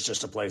 Twitter is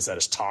just a place that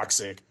is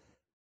toxic.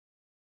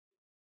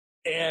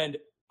 And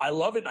I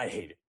love it and I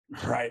hate it,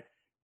 right?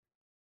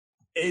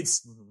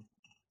 It's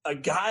a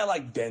guy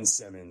like Ben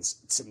Simmons,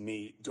 to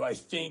me, do I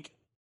think,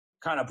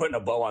 kind of putting a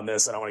bow on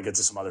this, and I want to get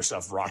to some other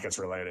stuff Rockets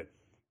related.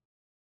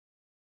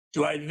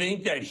 Do I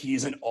think that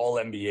he's an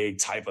all-NBA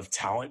type of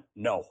talent?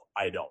 No,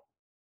 I don't.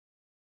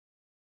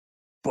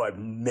 But,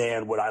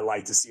 man, would I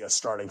like to see a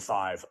starting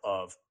five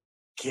of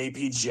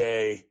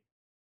KPJ,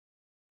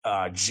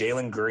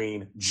 Jalen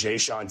Green,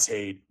 Jayshawn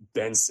Tate,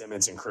 Ben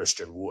Simmons, and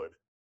Christian Wood,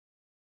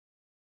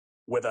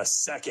 with a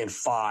second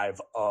five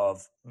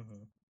of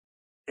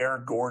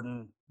Eric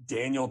Gordon,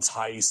 Daniel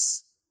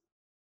Tice,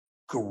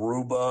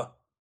 Garuba,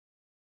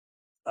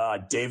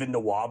 David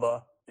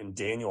Nwaba, and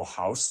Daniel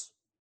House.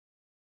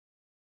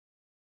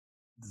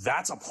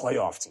 That's a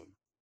playoff team.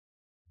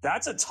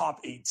 That's a top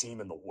 8 team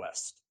in the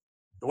West,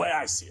 the way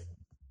I see it.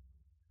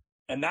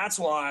 And that's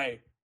why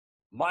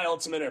my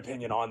ultimate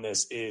opinion on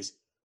this is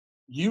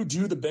you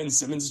do the Ben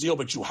Simmons deal,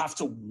 but you have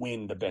to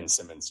win the Ben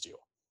Simmons deal.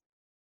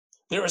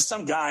 There was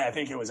some guy, I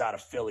think it was not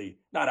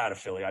out of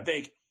Philly. I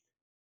think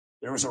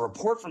there was a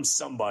report from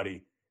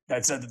somebody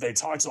that said that they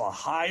talked to a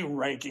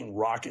high-ranking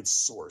Rockets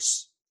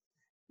source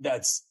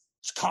that's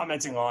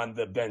commenting on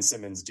the Ben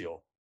Simmons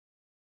deal.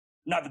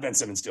 Not the Ben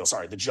Simmons deal,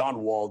 sorry, the John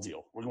Wall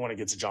deal. We're going to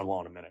get to John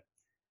Wall in a minute.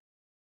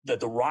 That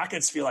the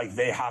Rockets feel like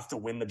they have to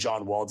win the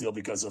John Wall deal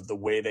because of the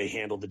way they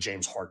handled the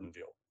James Harden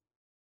deal.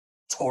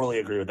 Totally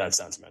agree with that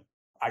sentiment.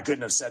 I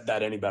couldn't have said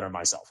that any better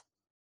myself.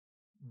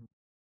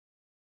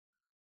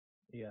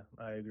 Yeah,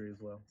 I agree as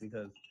well.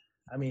 Because,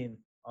 I mean,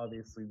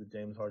 obviously the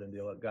James Harden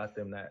deal got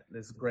them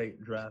this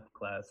great draft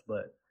class.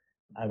 But,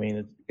 I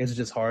mean, it's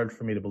just hard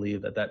for me to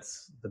believe that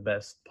that's the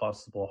best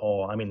possible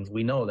haul. I mean,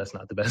 we know that's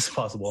not the best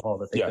possible haul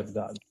that they could have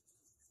gotten.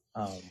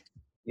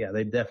 Yeah,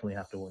 they definitely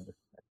have to win this.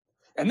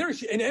 And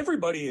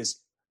everybody is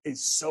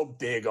so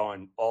big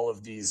on all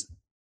these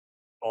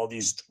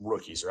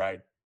rookies,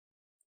 right?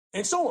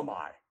 and so am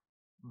I.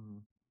 Mm-hmm.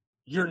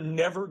 You're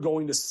never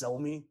going to sell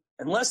me,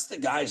 unless the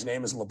guy's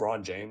name is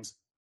LeBron James,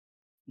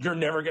 you're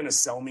never going to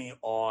sell me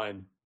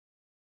on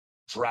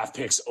draft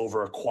picks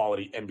over a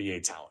quality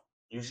NBA talent.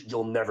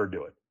 You'll never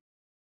do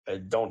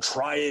it. Don't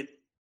try it.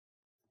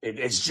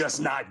 It's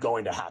just not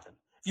going to happen.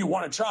 If you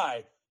want to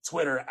try,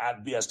 Twitter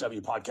at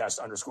BSW podcast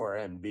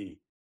 _NB.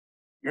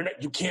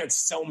 You can't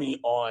sell me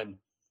on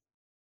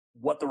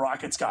what the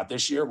Rockets got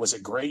this year. Was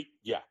it great?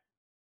 Yeah.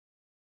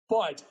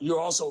 But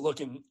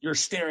you're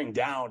staring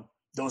down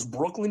those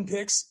Brooklyn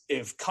picks.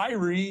 If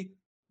Kyrie,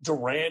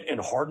 Durant, and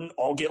Harden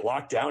all get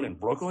locked down in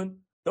Brooklyn,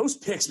 those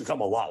picks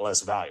become a lot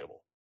less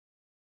valuable.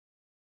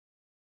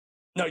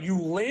 Now, you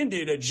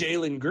landed a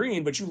Jalen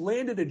Green, but you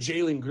landed a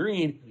Jalen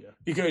Green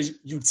because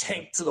you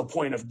tanked to the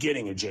point of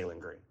getting a Jalen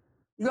Green.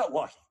 You got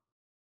lucky,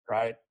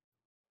 right?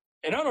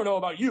 And I don't know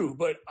about you,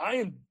 but I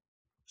am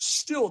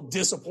still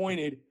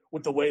disappointed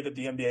with the way that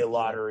the NBA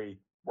lottery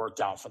worked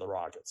out for the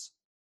Rockets.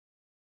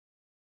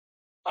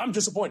 I'm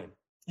disappointed.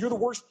 You're the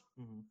worst.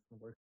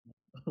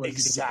 Mm-hmm.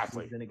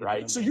 Exactly,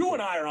 right? So you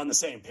and I are on the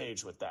same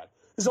page with that.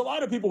 Because a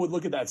lot of people would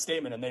look at that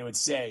statement and they would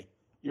say,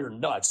 you're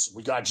nuts.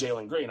 We got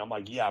Jalen Green. I'm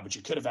like, yeah, but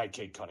you could have had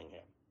Cade Cunningham.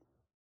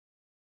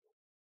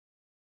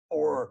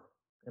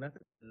 And I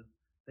think the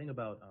thing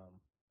about,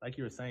 like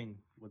you were saying,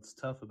 what's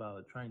tough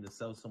about trying to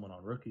sell someone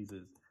on rookies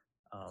is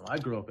I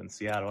grew up in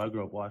Seattle. I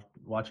grew up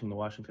watching the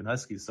Washington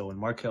Huskies. So when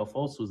Markelle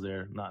Fultz was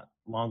there not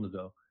long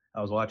ago,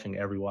 I was watching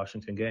every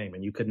Washington game,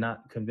 and you could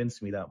not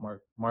convince me that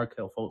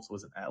Markelle Fultz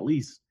wasn't at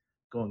least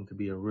going to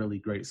be a really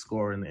great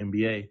scorer in the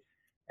NBA.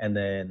 And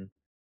then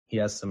he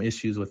has some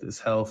issues with his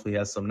health. He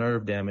has some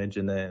nerve damage,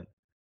 and then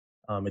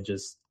it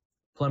just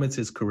plummets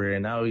his career.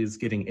 And now he's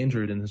getting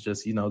injured, and it's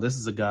just, this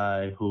is a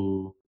guy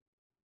who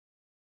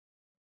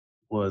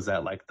was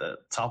at like the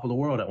top of the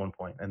world at one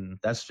point. And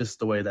that's just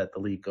the way that the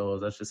league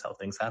goes. That's just how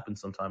things happen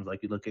sometimes.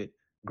 Like you look at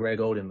Greg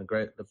Oden,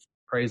 the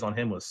praise on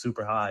him was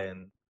super high,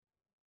 and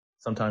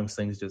sometimes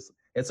things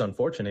it's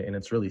unfortunate and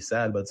it's really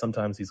sad, but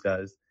sometimes these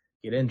guys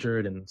get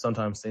injured and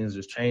sometimes things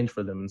just change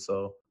for them. And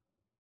so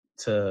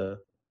to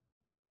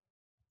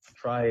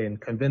try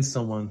and convince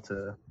someone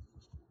to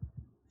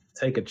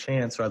take a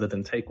chance rather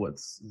than take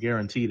what's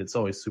guaranteed, it's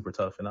always super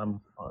tough. And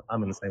I'm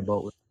in the same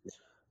boat with you.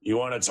 You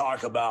want to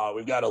talk about,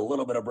 we've got a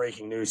little bit of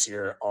breaking news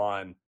here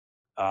on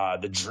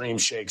the Dream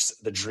Shakes,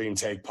 the Dream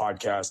Take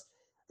podcast.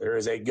 There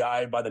is a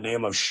guy by the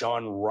name of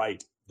Sean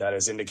Wright that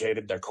has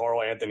indicated that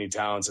Karl Anthony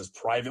Towns has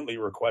privately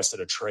requested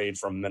a trade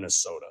from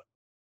Minnesota.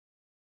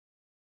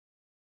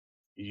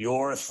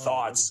 Your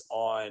thoughts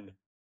on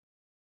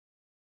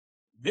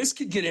this?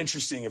 Could get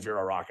interesting if you're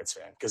a Rockets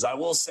fan, because I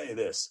will say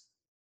this.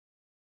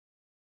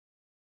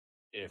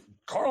 If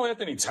Karl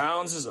Anthony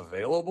Towns is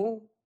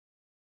available,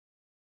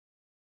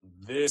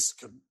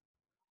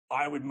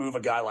 I would move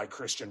a guy like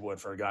Christian Wood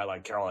for a guy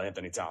like Karl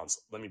Anthony Towns.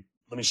 Let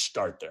me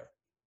start there.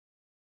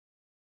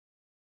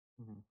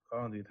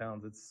 Karl Anthony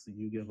Towns,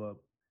 you give up.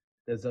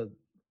 There's a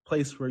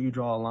place where you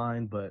draw a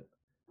line, but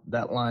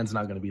that line's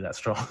not going to be that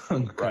strong.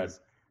 Right. He's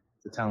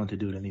a talented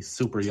dude, and he's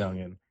super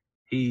young, and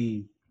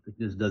he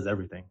just does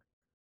everything.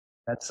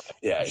 That's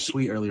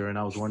sweet earlier, and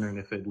I was wondering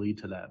if it'd lead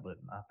to that, but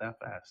not that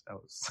fast. That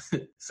was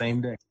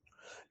same day.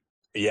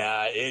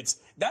 Yeah,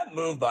 it's that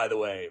move, by the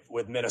way,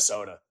 with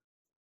Minnesota.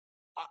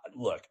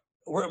 Look,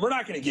 we're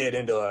not going to get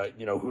into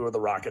who are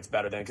the Rockets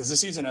better than, because the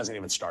season hasn't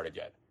even started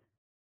yet.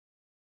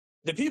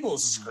 The people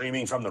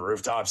screaming from the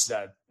rooftops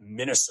that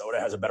Minnesota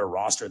has a better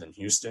roster than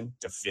Houston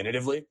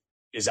definitively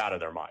is out of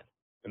their mind,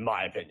 in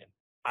my opinion.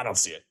 I don't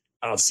see it.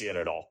 I don't see it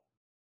at all.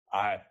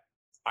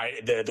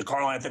 The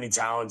Karl Anthony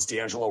Towns,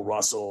 D'Angelo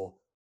Russell,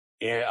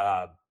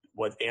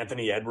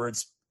 Anthony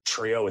Edwards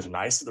trio is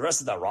nice. The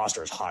rest of that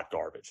roster is hot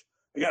garbage.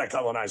 They got a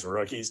couple of nice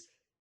rookies,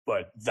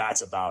 but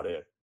that's about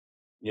it.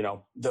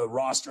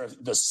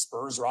 The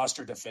Spurs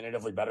roster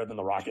definitively better than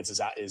the Rockets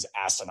is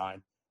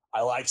asinine.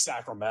 I like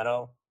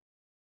Sacramento.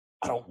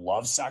 I don't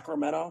love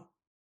Sacramento.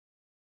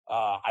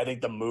 I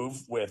think the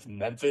move with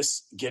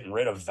Memphis getting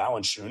rid of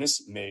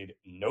Valanciunas made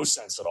no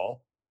sense at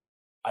all.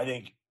 I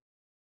think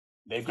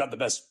they've got the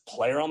best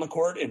player on the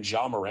court in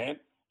Ja Morant.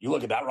 You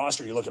look at that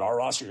roster, you look at our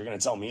roster, you're going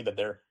to tell me that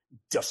they're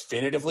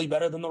definitively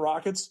better than the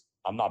Rockets?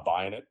 I'm not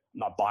buying it. I'm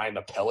not buying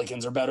the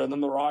Pelicans are better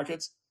than the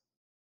Rockets.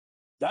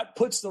 That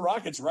puts the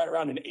Rockets right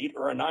around an 8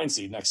 or a 9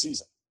 seed next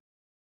season.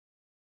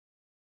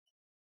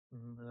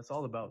 And it's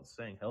all about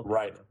staying healthy.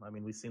 Right. I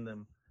mean, we've seen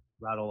them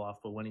rattle off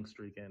a winning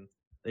streak, and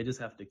they just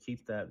have to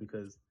keep that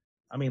because,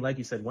 I mean, like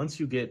you said, once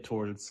you get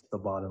towards the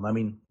bottom, I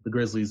mean, the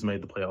Grizzlies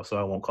made the playoffs, so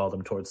I won't call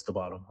them towards the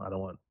bottom. I don't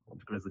want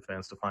the Grizzly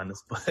fans to find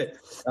this, but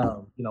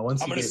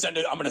once I'm going to send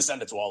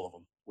it to all of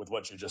them with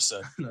what you just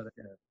said.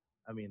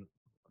 I mean,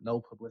 no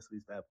publicity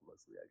is bad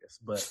publicity, I guess,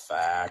 but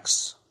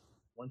facts.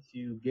 Once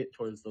you get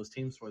towards those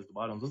teams towards the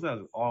bottom, those guys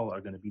all are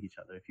going to beat each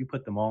other. If you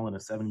put them all in a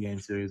 7-game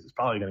series, it's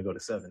probably going to go to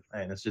 7,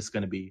 and it's just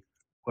going to be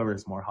whoever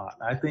is more hot.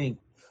 I think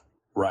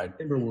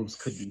Timberwolves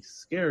could be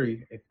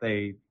scary if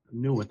they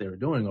knew what they were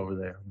doing over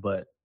there,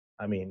 but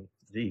I mean,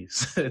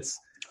 geez, it's.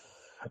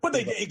 But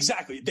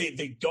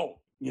they don't.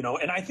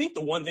 And I think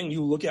the one thing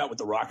you look at with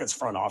the Rockets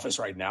front office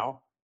right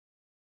now,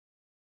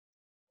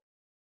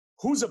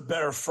 who's a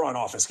better front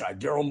office guy,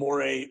 Daryl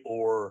Morey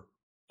or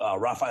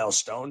Raphael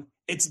Stone?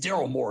 It's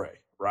Daryl Morey,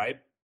 right?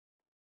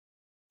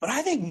 But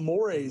I think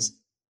Morey's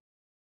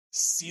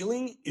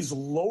ceiling is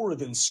lower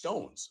than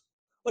Stone's.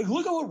 Like,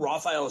 look at what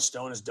Raphael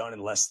Stone has done in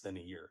less than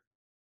a year,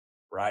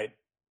 right?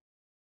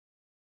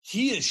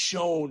 He has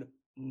shown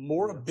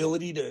more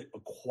ability to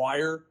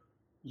acquire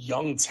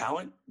young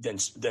talent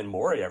than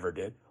Morey ever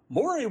did.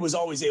 Morey was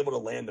always able to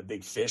land the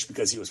big fish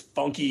because he was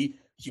funky.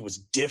 He was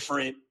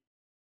different.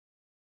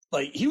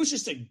 Like, he was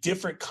just a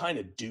different kind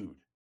of dude.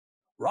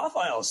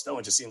 Raphael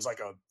Stone just seems like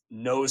a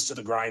nose to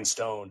the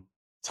grindstone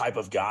type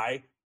of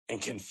guy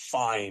and can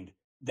find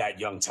that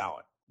young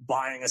talent.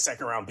 Buying a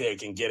second-round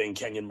pick and getting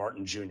Kenyon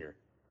Martin Jr.,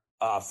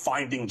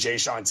 finding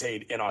Jayshawn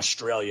Tate in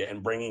Australia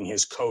and bringing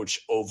his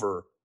coach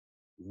over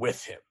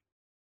with him,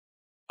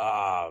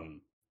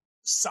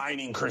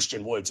 signing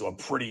Christian Wood to a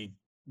pretty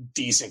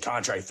decent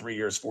contract, 3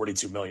 years,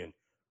 $42 million,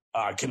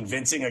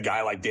 convincing a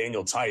guy like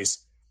Daniel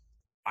Tice.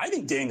 I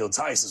think Daniel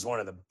Tice is one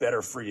of the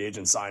better free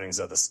agent signings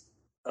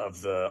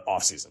of the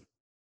offseason.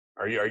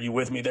 Are you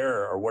with me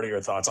there, or what are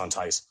your thoughts on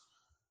Tice?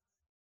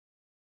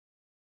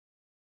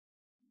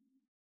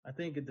 I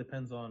think it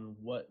depends on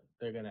what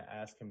they're going to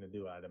ask him to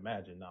do. I'd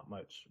imagine not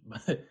much,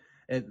 but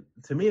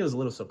to me, it was a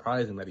little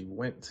surprising that he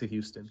went to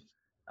Houston,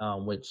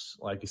 which,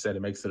 like you said,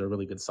 it makes it a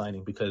really good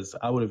signing because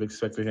I would have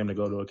expected him to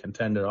go to a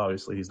contender.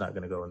 Obviously, he's not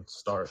going to go and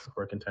start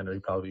for a contender. He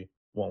probably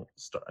won't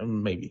start.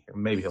 Maybe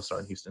he'll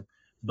start in Houston,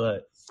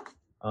 but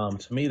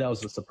to me, that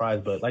was a surprise.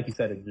 But like you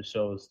said, it just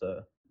shows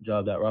the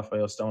job that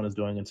Raphael Stone is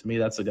doing, and to me,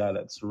 that's a guy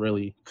that's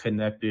really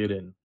connected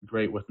and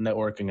great with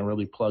networking and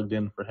really plugged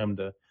in for him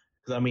to.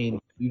 Because, I mean,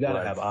 you got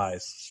to have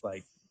eyes.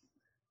 Like,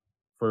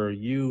 for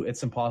you,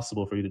 it's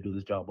impossible for you to do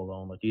this job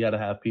alone. Like, you got to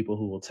have people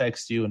who will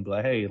text you and be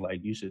like, hey,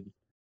 like, you should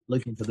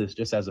look into this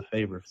just as a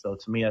favor. So,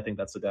 to me, I think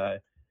that's a guy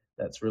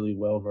that's really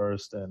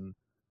well-versed and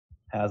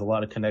has a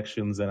lot of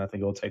connections, and I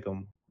think it'll take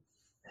him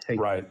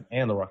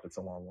and the Rockets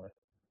a long way.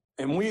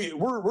 And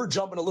we're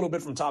jumping a little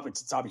bit from topic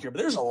to topic here,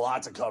 but there's a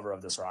lot to cover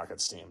of this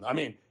Rockets team. I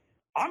mean,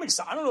 I'm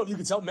excited. I don't know if you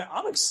can tell, man,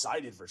 I'm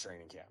excited for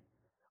training camp.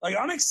 Like,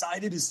 I'm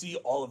excited to see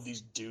all of these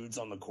dudes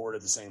on the court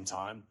at the same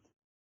time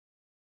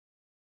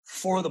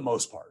for the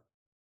most part.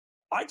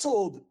 I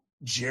told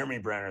Jeremy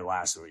Brenner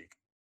last week,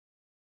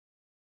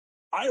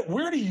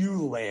 where do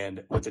you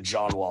land with the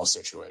John Wall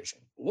situation?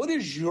 What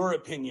is your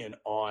opinion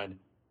on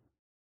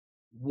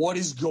what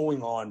is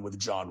going on with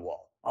John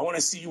Wall? I want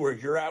to see where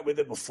you're at with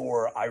it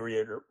before I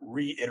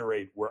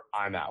reiterate where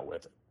I'm at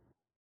with it.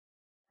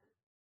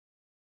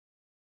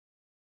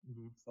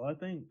 So I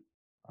think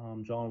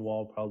John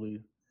Wall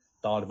probably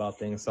thought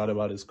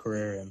about his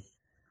career, and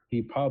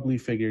he probably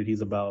figured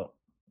he's about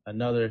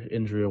another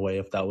injury away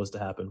if that was to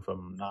happen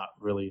from not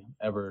really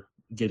ever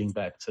getting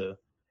back to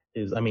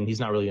his. I mean, he's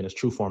not really in his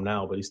true form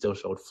now, but he still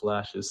showed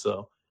flashes.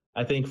 So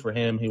I think for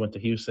him, he went to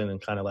Houston and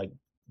kind of like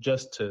he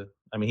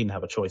didn't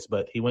have a choice,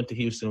 but he went to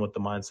Houston with the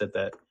mindset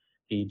that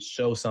he'd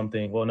show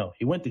something. Well, no,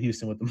 he went to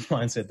Houston with the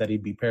mindset that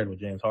he'd be paired with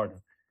James Harden.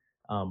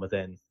 But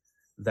then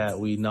that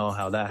we know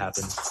how that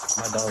happened.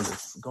 My dog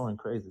is going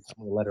crazy.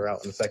 I'm going to let her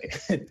out in a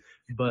second.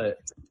 But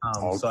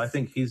so I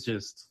think he's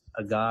just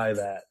a guy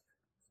that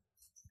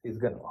he's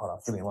going to – hold on.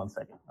 Give me 1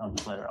 second. I'll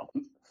just let her out.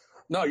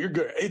 No, you're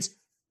good. It's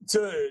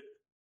to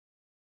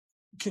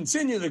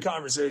continue the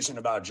conversation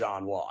about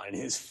John Wall and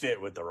his fit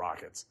with the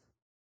Rockets.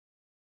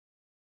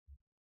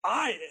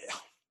 I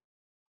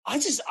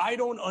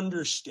don't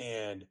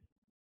understand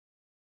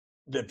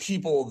the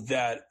people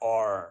that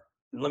are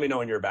 – let me know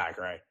when you're back,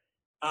 right?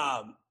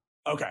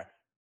 Okay.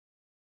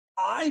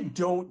 I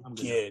don't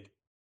get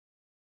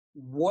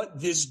what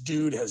this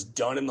dude has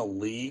done in the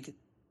league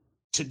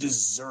to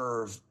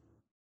deserve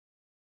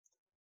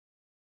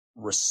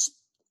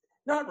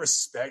not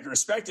respect.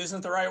 Respect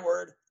isn't the right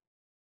word,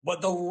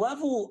 but the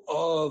level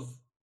of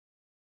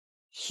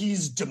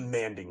he's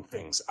demanding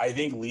things, I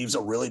think leaves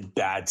a really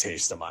bad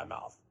taste in my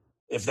mouth,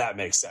 if that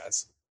makes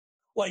sense.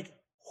 Like,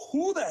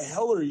 who the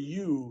hell are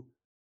you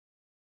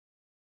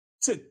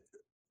to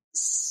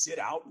sit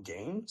out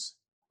games?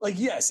 Like,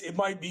 yes, it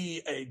might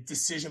be a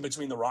decision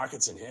between the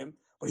Rockets and him,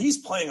 but he's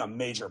playing a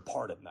major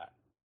part in that,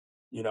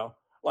 you know?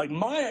 Like,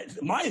 my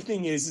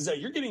thing is that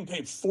you're getting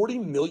paid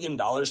 $40 million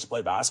to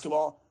play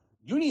basketball.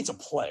 You need to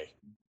play.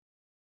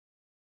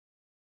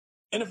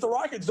 And if the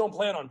Rockets don't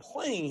plan on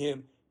playing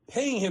him,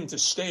 paying him to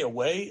stay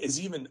away is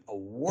even a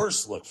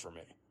worse look for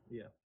me.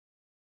 Yeah.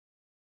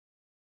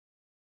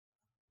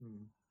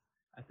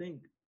 I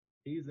think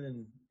he's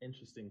an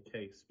interesting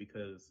case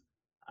because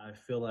I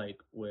feel like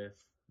with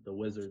the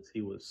Wizards,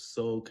 he was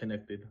so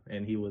connected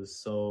and he was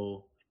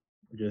so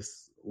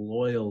just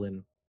loyal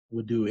and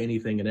would do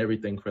anything and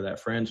everything for that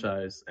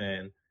franchise.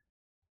 And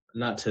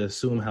not to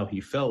assume how he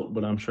felt,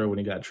 but I'm sure when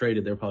he got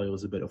traded, there probably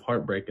was a bit of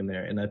heartbreak in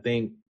there. And I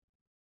think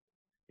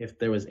if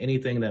there was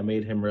anything that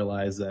made him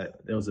realize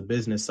that there was a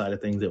business side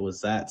of things, it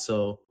was that.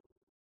 So,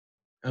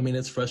 I mean,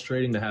 it's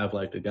frustrating to have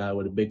like a guy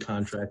with a big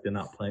contract and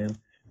not playing,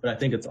 but I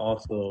think it's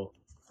also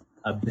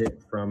a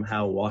bit from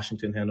how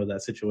Washington handled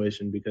that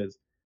situation because,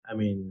 I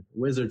mean,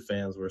 Wizard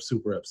fans were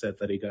super upset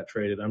that he got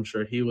traded. I'm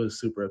sure he was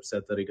super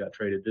upset that he got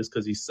traded just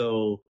because he's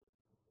so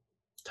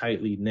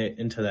tightly knit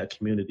into that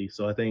community.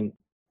 So I think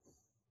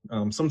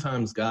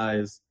sometimes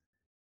guys,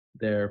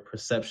 their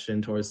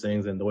perception towards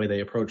things and the way they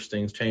approach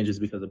things changes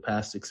because of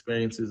past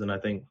experiences. And I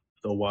think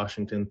the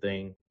Washington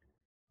thing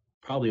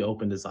probably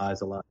opened his eyes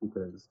a lot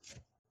because,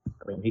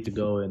 I mean, he could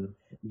go and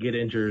get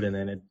injured and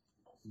then it'd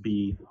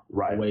be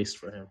a waste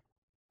for him.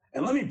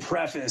 And let me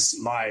preface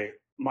my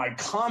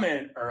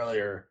comment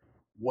earlier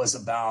was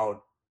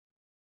about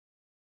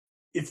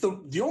if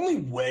the only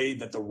way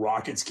that the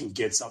Rockets can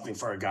get something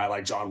for a guy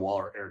like John Wall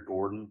or Eric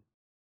Gordon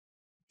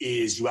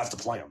is you have to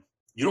play him.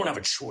 You don't have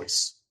a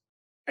choice.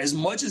 As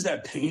much as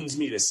that pains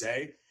me to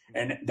say,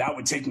 and that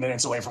would take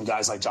minutes away from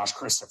guys like Josh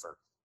Christopher,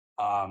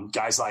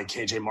 guys like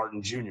KJ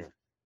Martin Jr.,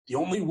 the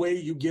only way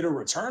you get a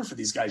return for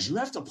these guys, you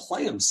have to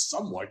play them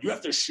somewhat. You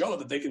have to show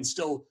that they can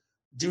still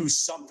do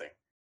something.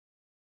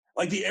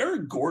 Like the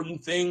Eric Gordon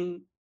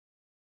thing,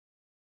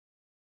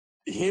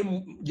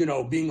 him,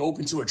 being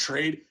open to a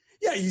trade.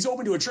 Yeah, he's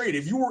open to a trade.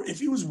 If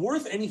he was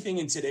worth anything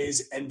in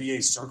today's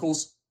NBA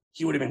circles,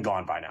 he would have been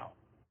gone by now.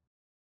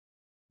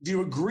 Do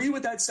you agree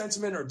with that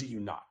sentiment or do you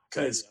not?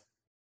 Because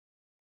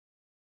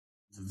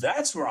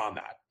that's where I'm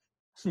at,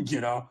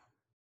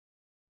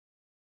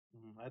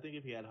 I think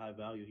if he had high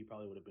value, he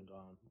probably would have been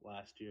gone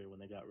last year when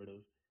they got rid of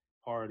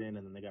Harden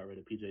and then they got rid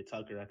of PJ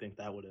Tucker. I think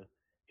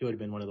he would have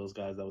been one of those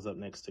guys that was up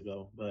next to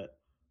go. But,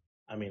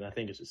 I mean, I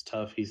think it's just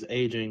tough. He's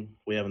aging.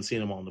 We haven't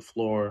seen him on the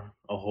floor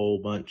a whole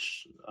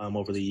bunch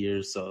over the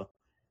years. So,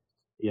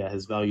 yeah,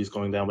 his value is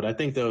going down. But I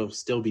think there'll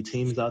still be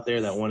teams out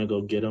there that want to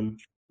go get him.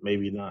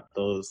 Maybe not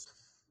those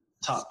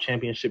top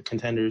championship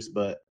contenders,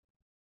 but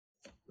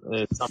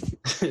it's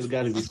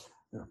got to be.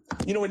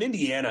 In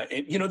Indiana,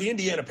 the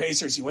Indiana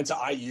Pacers, he went to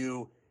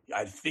IU.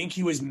 I think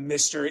he was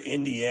Mr.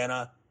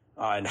 Indiana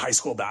in high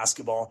school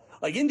basketball.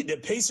 Like, the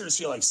Pacers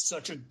feel like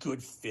such a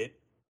good fit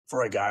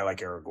for a guy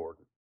like Eric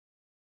Gordon.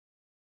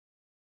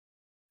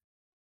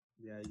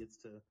 Yeah, he gets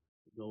to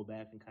go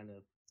back and kind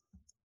of,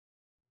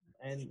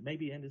 and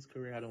maybe end his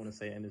career. I don't want to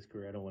say end his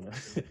career. I don't want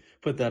to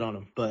put that on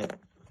him, but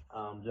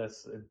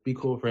just it'd be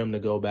cool for him to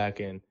go back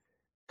and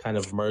kind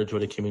of merge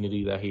with a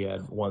community that he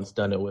had once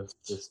done it with,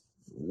 just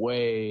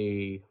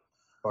way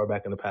far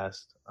back in the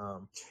past.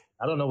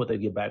 I don't know what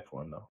they'd get back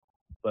for him though,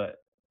 but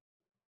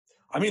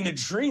I mean, the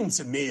dream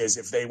to me is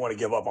if they want to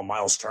give up on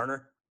Miles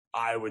Turner,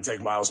 I would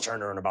take Miles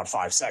Turner in about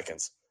 5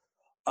 seconds.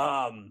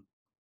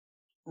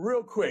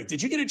 Real quick,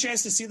 did you get a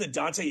chance to see the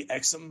Dante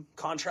Exum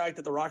contract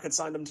that the Rockets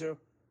signed him to?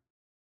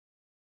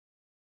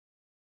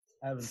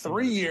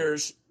 3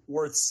 years,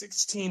 worth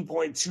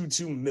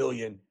 $16.22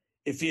 million.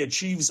 If he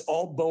achieves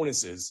all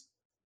bonuses,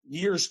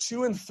 years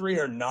 2 and 3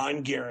 are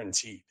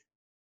non-guaranteed.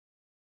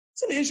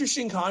 It's an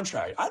interesting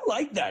contract. I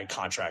like that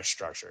contract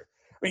structure.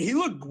 I mean, he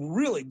looked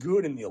really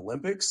good in the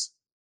Olympics.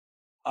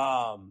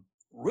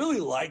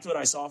 Really liked what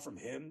I saw from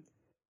him.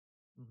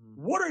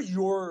 Mm-hmm. What are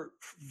your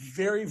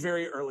very,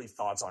 very early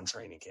thoughts on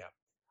training camp?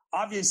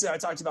 Obviously, I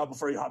talked about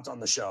before you hopped on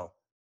the show.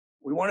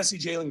 We want to see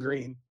Jalen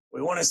Green.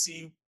 We want to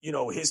see,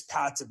 his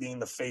path to being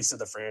the face of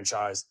the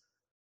franchise.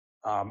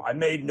 I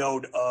made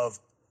note of,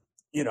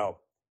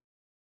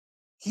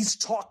 he's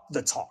talked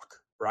the talk,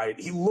 right?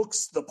 He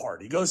looks the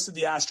part. He goes to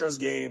the Astros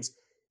games.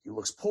 He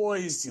looks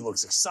poised. He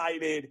looks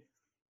excited.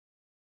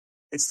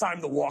 It's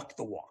time to walk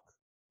the walk,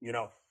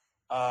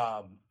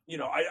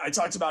 I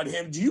talked about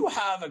him. Do you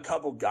have a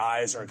couple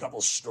guys or a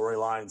couple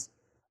storylines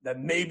that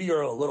maybe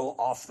are a little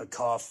off the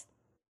cuff,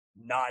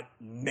 not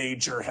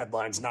major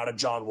headlines, not a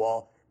John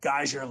Wall,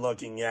 guys you're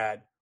looking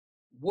at?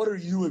 What are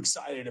you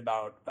excited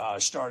about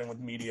starting with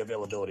media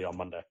availability on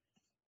Monday?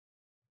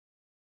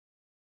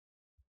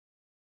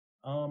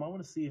 I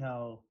want to see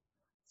how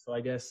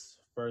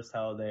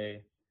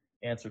they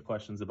answer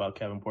questions about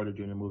Kevin Porter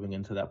Jr. moving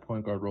into that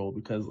point guard role,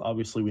 because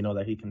obviously we know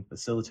that he can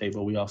facilitate,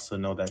 but we also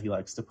know that he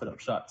likes to put up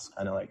shots,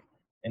 kind of like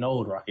an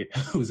old Rocket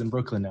who's in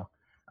Brooklyn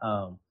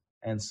now.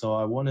 And so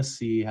I want to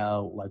see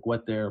how,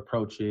 what their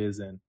approach is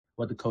and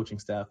what the coaching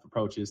staff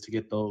approach is to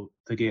get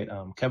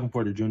Kevin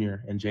Porter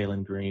Jr. and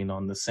Jalen Green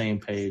on the same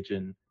page.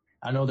 And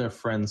I know they're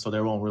friends, so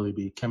there won't really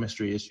be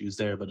chemistry issues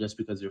there, but just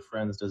because you're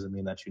friends doesn't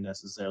mean that you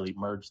necessarily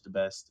merge the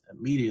best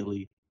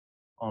immediately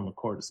on the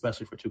court,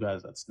 especially for two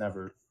guys that's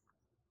never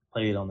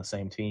played on the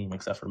same team,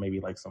 except for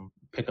maybe some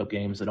pickup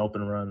games and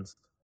open runs.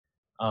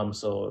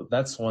 So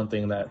that's one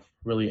thing that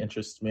really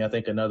interests me. I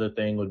think another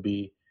thing would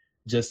be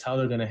just how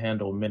they're going to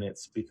handle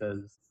minutes,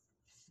 because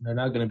they're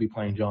not going to be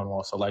playing John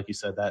Wall. So like you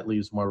said, that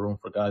leaves more room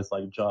for guys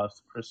like Josh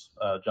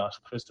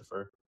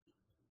Christopher.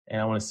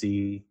 And I want to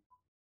see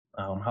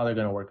how they're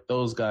going to work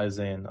those guys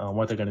in,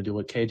 what they're going to do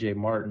with KJ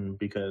Martin,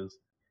 because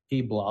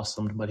he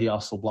blossomed, but he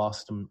also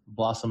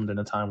blossomed in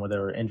a time where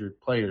there were injured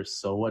players.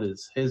 So what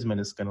is his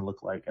minutes going to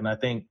look like? And I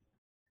think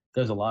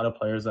there's a lot of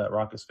players that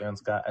Rockets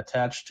fans got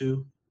attached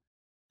to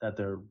that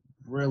they're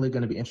really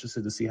going to be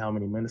interested to see how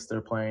many minutes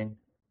they're playing,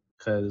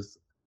 because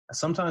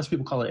sometimes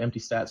people call it empty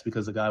stats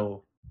because the guy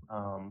will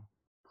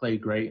play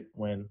great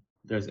when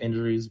there's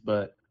injuries,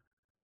 but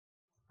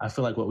I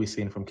feel like what we've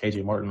seen from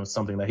KJ Martin was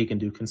something that he can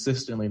do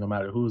consistently no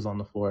matter who's on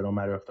the floor, no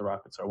matter if the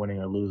Rockets are winning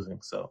or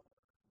losing. So,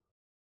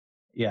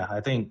 yeah, I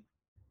think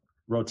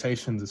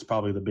rotations is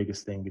probably the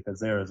biggest thing because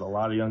there is a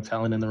lot of young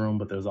talent in the room,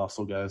 but there's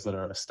also guys that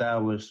are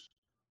established,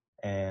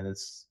 and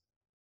it's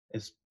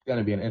going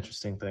to be an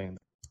interesting thing.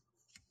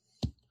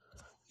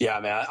 Yeah,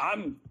 man,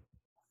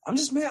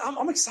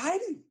 I'm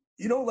excited.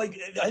 You know, like,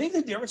 I think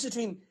the difference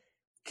between,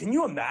 can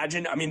you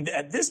imagine? I mean,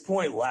 at this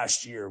point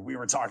last year, we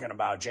were talking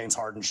about James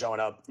Harden showing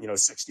up,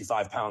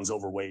 65 pounds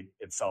overweight.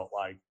 It felt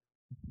like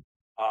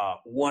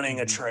wanting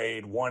a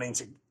trade, wanting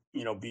to,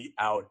 be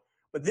out.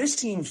 But this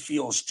team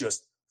feels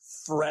just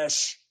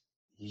fresh,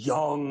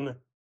 young,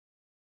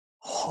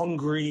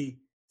 hungry,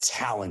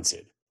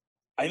 talented.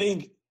 I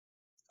think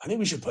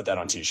we should put that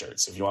on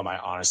t-shirts if you want my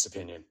honest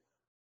opinion.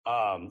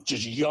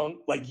 Just young,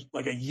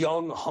 like a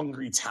young,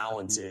 hungry,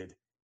 talented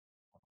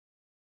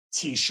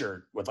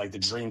t-shirt with like the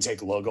Dream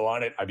Take logo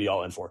on it. I'd be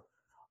all in for.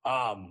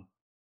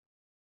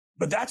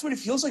 But that's what it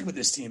feels like with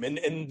this team.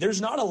 And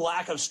there's not a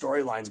lack of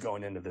storylines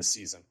going into this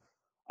season.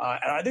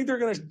 And I think they're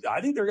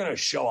gonna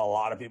show a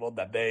lot of people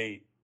that they're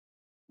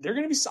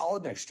gonna be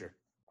solid next year.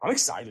 I'm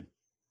excited.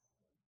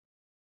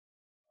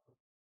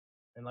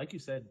 And like you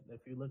said,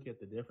 if you look at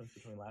the difference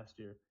between last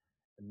year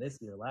and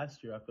this year,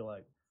 last year I feel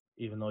like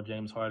even though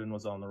James Harden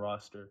was on the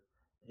roster,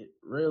 it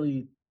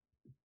really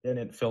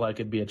didn't feel like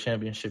it'd be a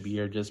championship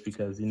year just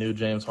because you knew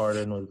James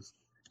Harden was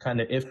kind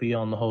of iffy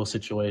on the whole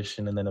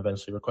situation and then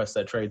eventually request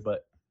that trade.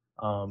 But,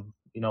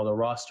 the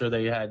roster,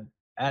 they had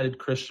added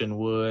Christian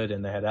Wood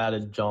and they had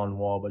added John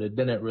Wall, but it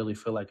didn't really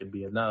feel like it'd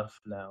be enough.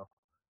 Now,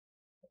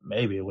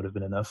 maybe it would have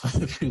been enough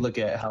if you look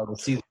at how the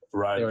season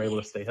they were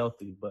able to stay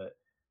healthy. But,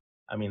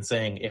 I mean,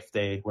 saying if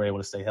they were able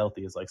to stay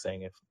healthy is like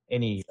saying if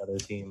any other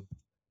team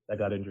that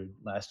got injured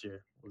last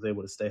year was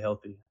able to stay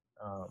healthy.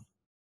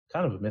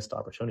 Kind of a missed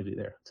opportunity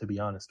there, to be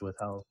honest, with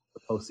how the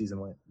postseason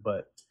went.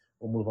 But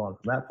we'll move on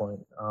from that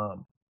point.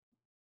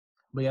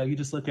 But yeah, you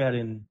just look at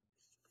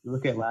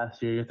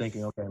last year, you're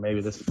thinking, okay,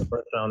 maybe this is the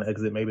first round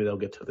exit. Maybe they'll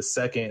get to the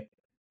second,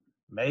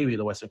 maybe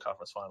the Western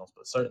Conference Finals,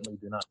 but certainly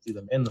do not see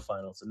them in the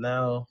finals. And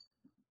now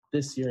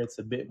this year, it's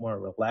a bit more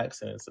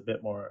relaxed and it's a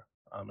bit more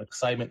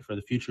excitement for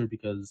the future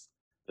because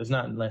there's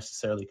not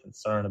necessarily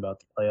concern about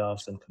the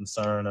playoffs and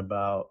concern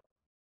about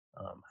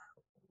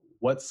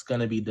what's going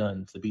to be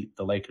done to beat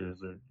the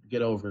Lakers or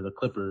get over the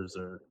Clippers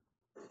or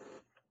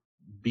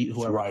beat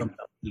whoever comes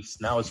out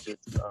east. Now it's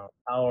just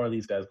how are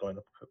these guys going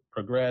to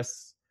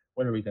progress?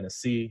 What are we going to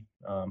see?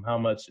 How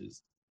much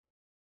is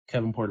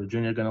Kevin Porter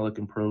Jr. going to look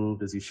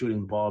improved? Is he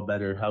shooting the ball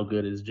better? How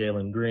good is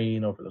Jalen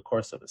Green over the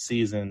course of a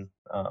season?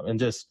 And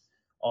just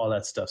all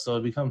that stuff. So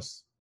it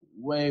becomes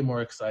way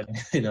more exciting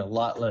and a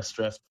lot less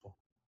stressful.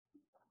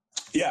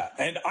 Yeah,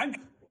 and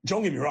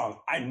don't get me wrong,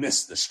 I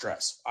miss the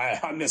stress.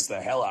 I miss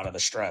the hell out of the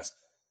stress.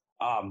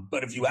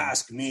 But if you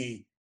ask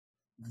me,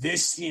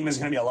 this team is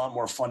going to be a lot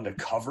more fun to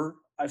cover,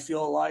 I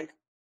feel like.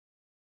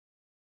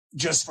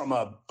 Just from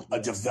a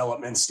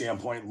development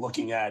standpoint,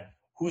 looking at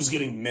who's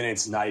getting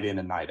minutes night in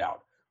and night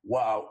out.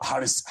 Wow, how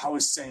is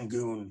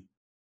Sengun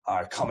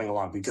coming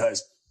along?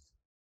 Because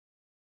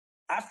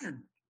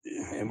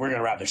and we're going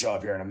to wrap the show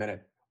up here in a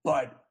minute,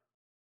 but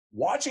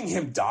watching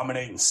him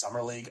dominate in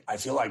Summer League, I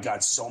feel like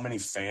got so many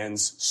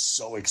fans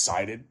so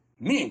excited,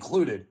 me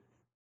included.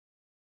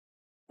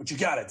 But you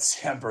got to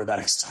temper that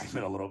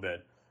excitement a little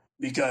bit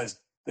because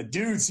the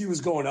dudes he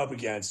was going up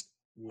against,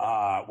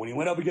 when he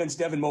went up against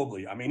Devin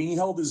Mobley, I mean, he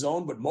held his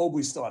own, but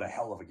Mobley still had a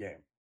hell of a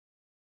game.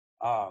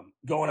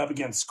 Going up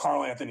against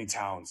Karl Anthony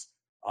Towns,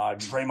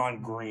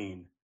 Draymond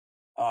Green,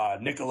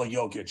 Nikola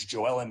Jokic,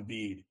 Joel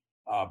Embiid,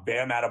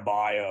 Bam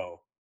Adebayo,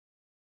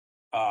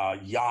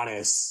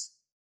 Giannis,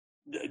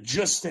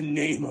 just to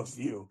name a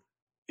few,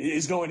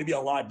 is going to be a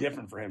lot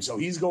different for him. So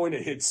he's going to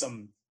hit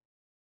some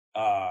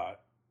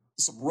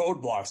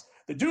roadblocks.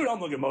 The dude I'm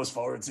looking most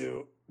forward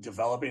to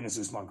developing is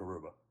Usman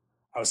Garuba.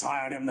 I was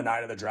high on him the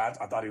night of the draft.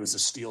 I thought he was a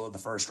steal of the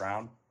first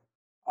round.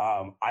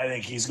 I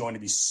think he's going to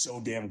be so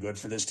damn good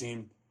for this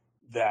team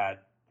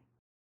that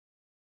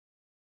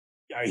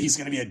he's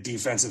going to be a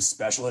defensive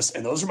specialist,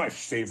 and those are my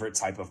favorite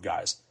type of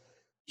guys.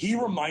 He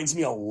reminds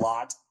me a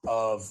lot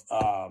of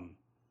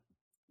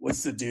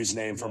what's the dude's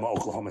name from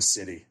Oklahoma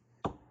City?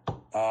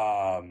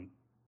 Andre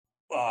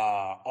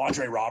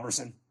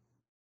Robertson.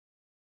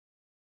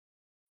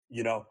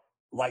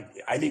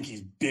 I think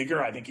he's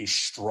bigger. I think he's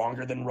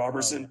stronger than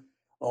Robertson.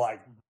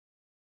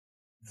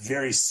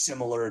 Very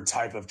similar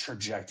type of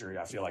trajectory,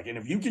 I feel like. And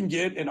if you can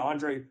get an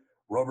Andre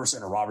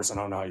Roberson or Robertson,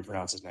 I don't know how you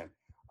pronounce his name.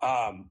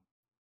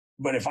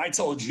 But if I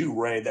told you,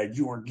 Ray, that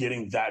you were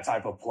getting that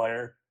type of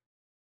player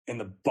in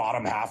the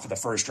bottom half of the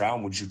first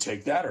round, would you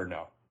take that or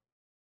no?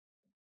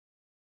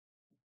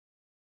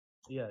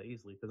 Yeah,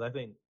 easily. Because I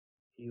think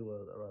he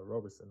was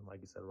Roberson, like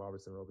you said,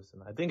 Roberson.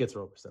 I think it's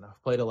Roberson.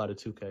 I've played a lot of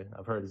 2K.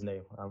 I've heard his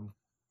name. I'm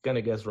going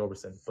to guess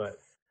Roberson. But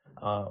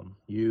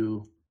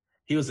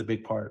he was a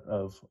big part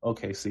of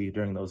OKC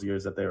during those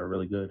years that they were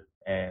really good.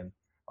 And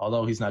although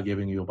although he's not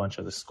giving you a bunch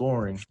of the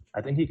scoring, I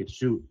think he could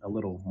shoot a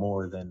little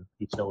more than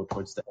he showed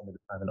towards the end of the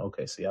time in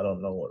OKC. I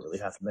don't know what really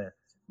happened there,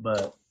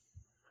 but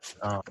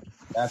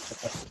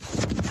that's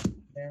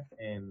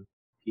and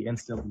he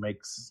instantly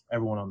makes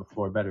everyone on the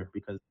floor better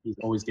because he's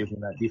always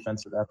giving that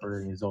defensive effort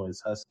and he's always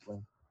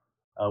hustling.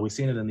 We've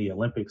seen it in the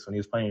Olympics when he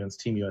was playing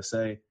against Team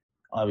USA.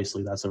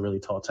 Obviously, that's a really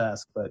tall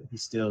task, but he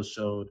still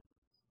showed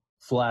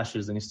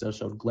flashes and he still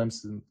showed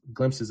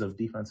glimpses of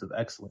defensive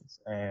excellence.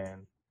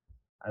 And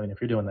I mean,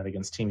 if you're doing that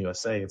against Team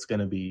USA, it's going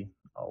to be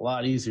a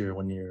lot easier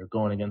when you're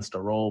going against a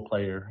role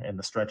player in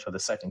the stretch of the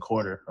second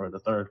quarter or the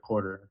third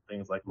quarter,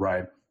 things like that.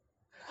 Right.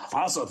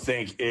 I also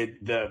think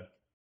the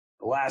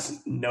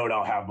last note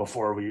I'll have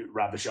before we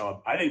wrap the show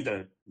up, I think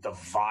the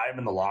vibe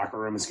in the locker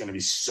room is going to be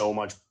so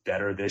much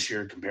better this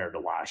year compared to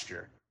last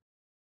year.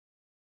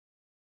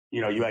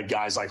 You know, you had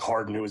guys like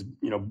Harden who was,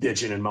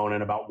 bitching and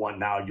moaning about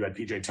wanting out. You had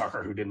PJ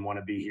Tucker who didn't want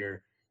to be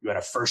here. You had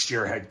a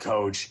first-year head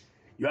coach.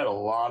 You had a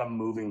lot of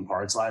moving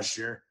parts last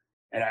year.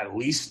 And at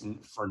least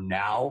for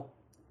now,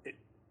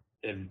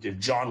 if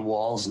John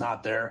Wall's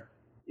not there,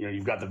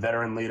 you've got the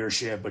veteran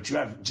leadership, but you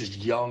have just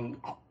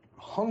young,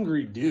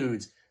 hungry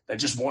dudes that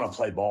just want to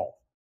play ball.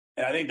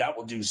 And I think that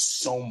will do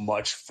so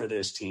much for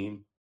this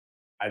team.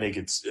 I think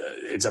it's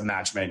a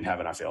match made in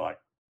heaven, I feel like.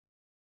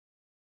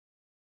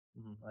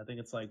 I think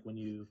it's like when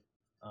you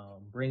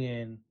bring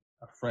in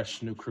a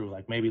fresh new crew,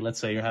 like maybe let's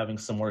say you're having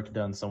some work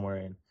done somewhere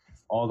and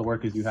all the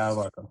workers you have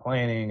are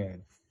complaining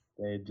and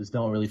they just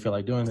don't really feel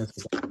like doing this.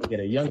 You get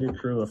a younger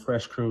crew, a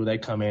fresh crew, they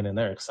come in and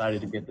they're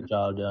excited to get the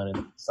job done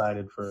and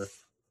excited for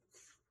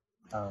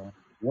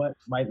what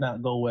might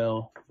not go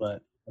well,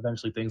 but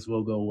eventually things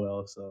will go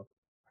well. So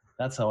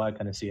that's how I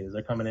kind of see it. Is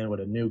they're coming in with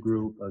a new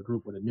group, a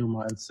group with a new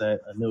mindset,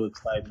 a new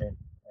excitement,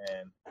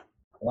 and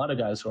a lot of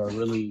guys who are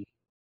really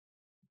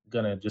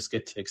going to just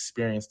get to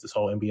experience this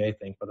whole NBA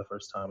thing for the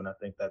first time. And I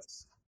think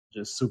that's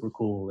just super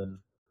cool. And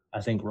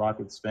I think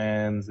Rockets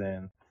fans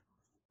and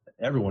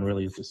everyone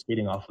really is just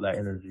feeding off of that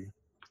energy.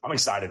 I'm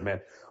excited,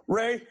 man.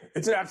 Ray,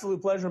 it's an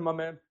absolute pleasure, my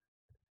man.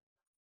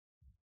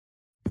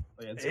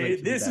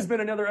 This has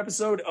been another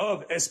episode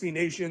of SB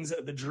Nation's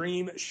The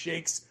Dream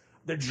Shakes,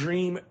 The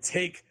Dream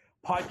Take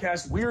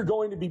podcast. We are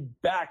going to be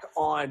back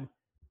on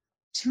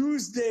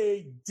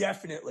Tuesday,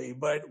 definitely,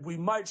 but we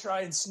might try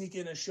and sneak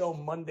in a show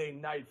Monday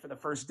night for the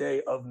first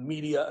day of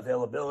media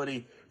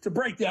availability to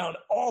break down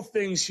all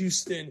things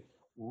Houston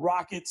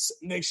Rockets.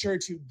 Make sure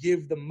to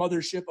give the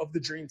mothership of The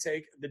Dream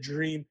Take, The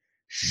Dream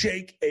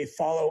Shake, a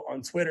follow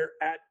on Twitter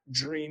at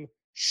Dream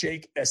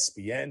Shake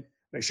SBN.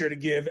 Make sure to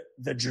give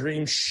The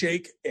Dream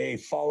Shake a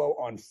follow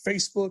on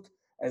Facebook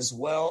as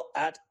well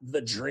at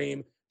The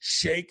Dream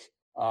Shake.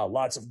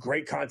 Lots of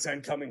great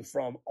content coming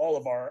from all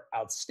of our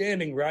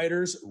outstanding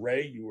writers.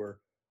 Ray, you were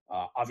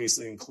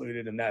obviously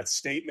included in that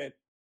statement.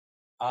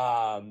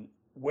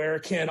 Where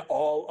can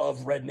all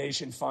of Red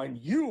Nation find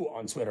you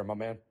on Twitter, my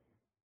man?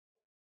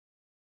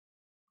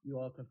 You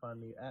all can find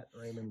me at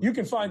Raymond. You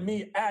can find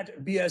me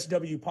at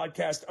BSW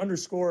Podcast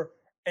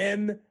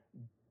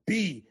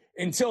 _MB.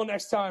 Until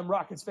next time,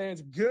 Rockets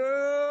fans, go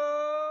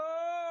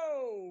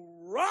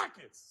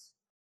Rockets!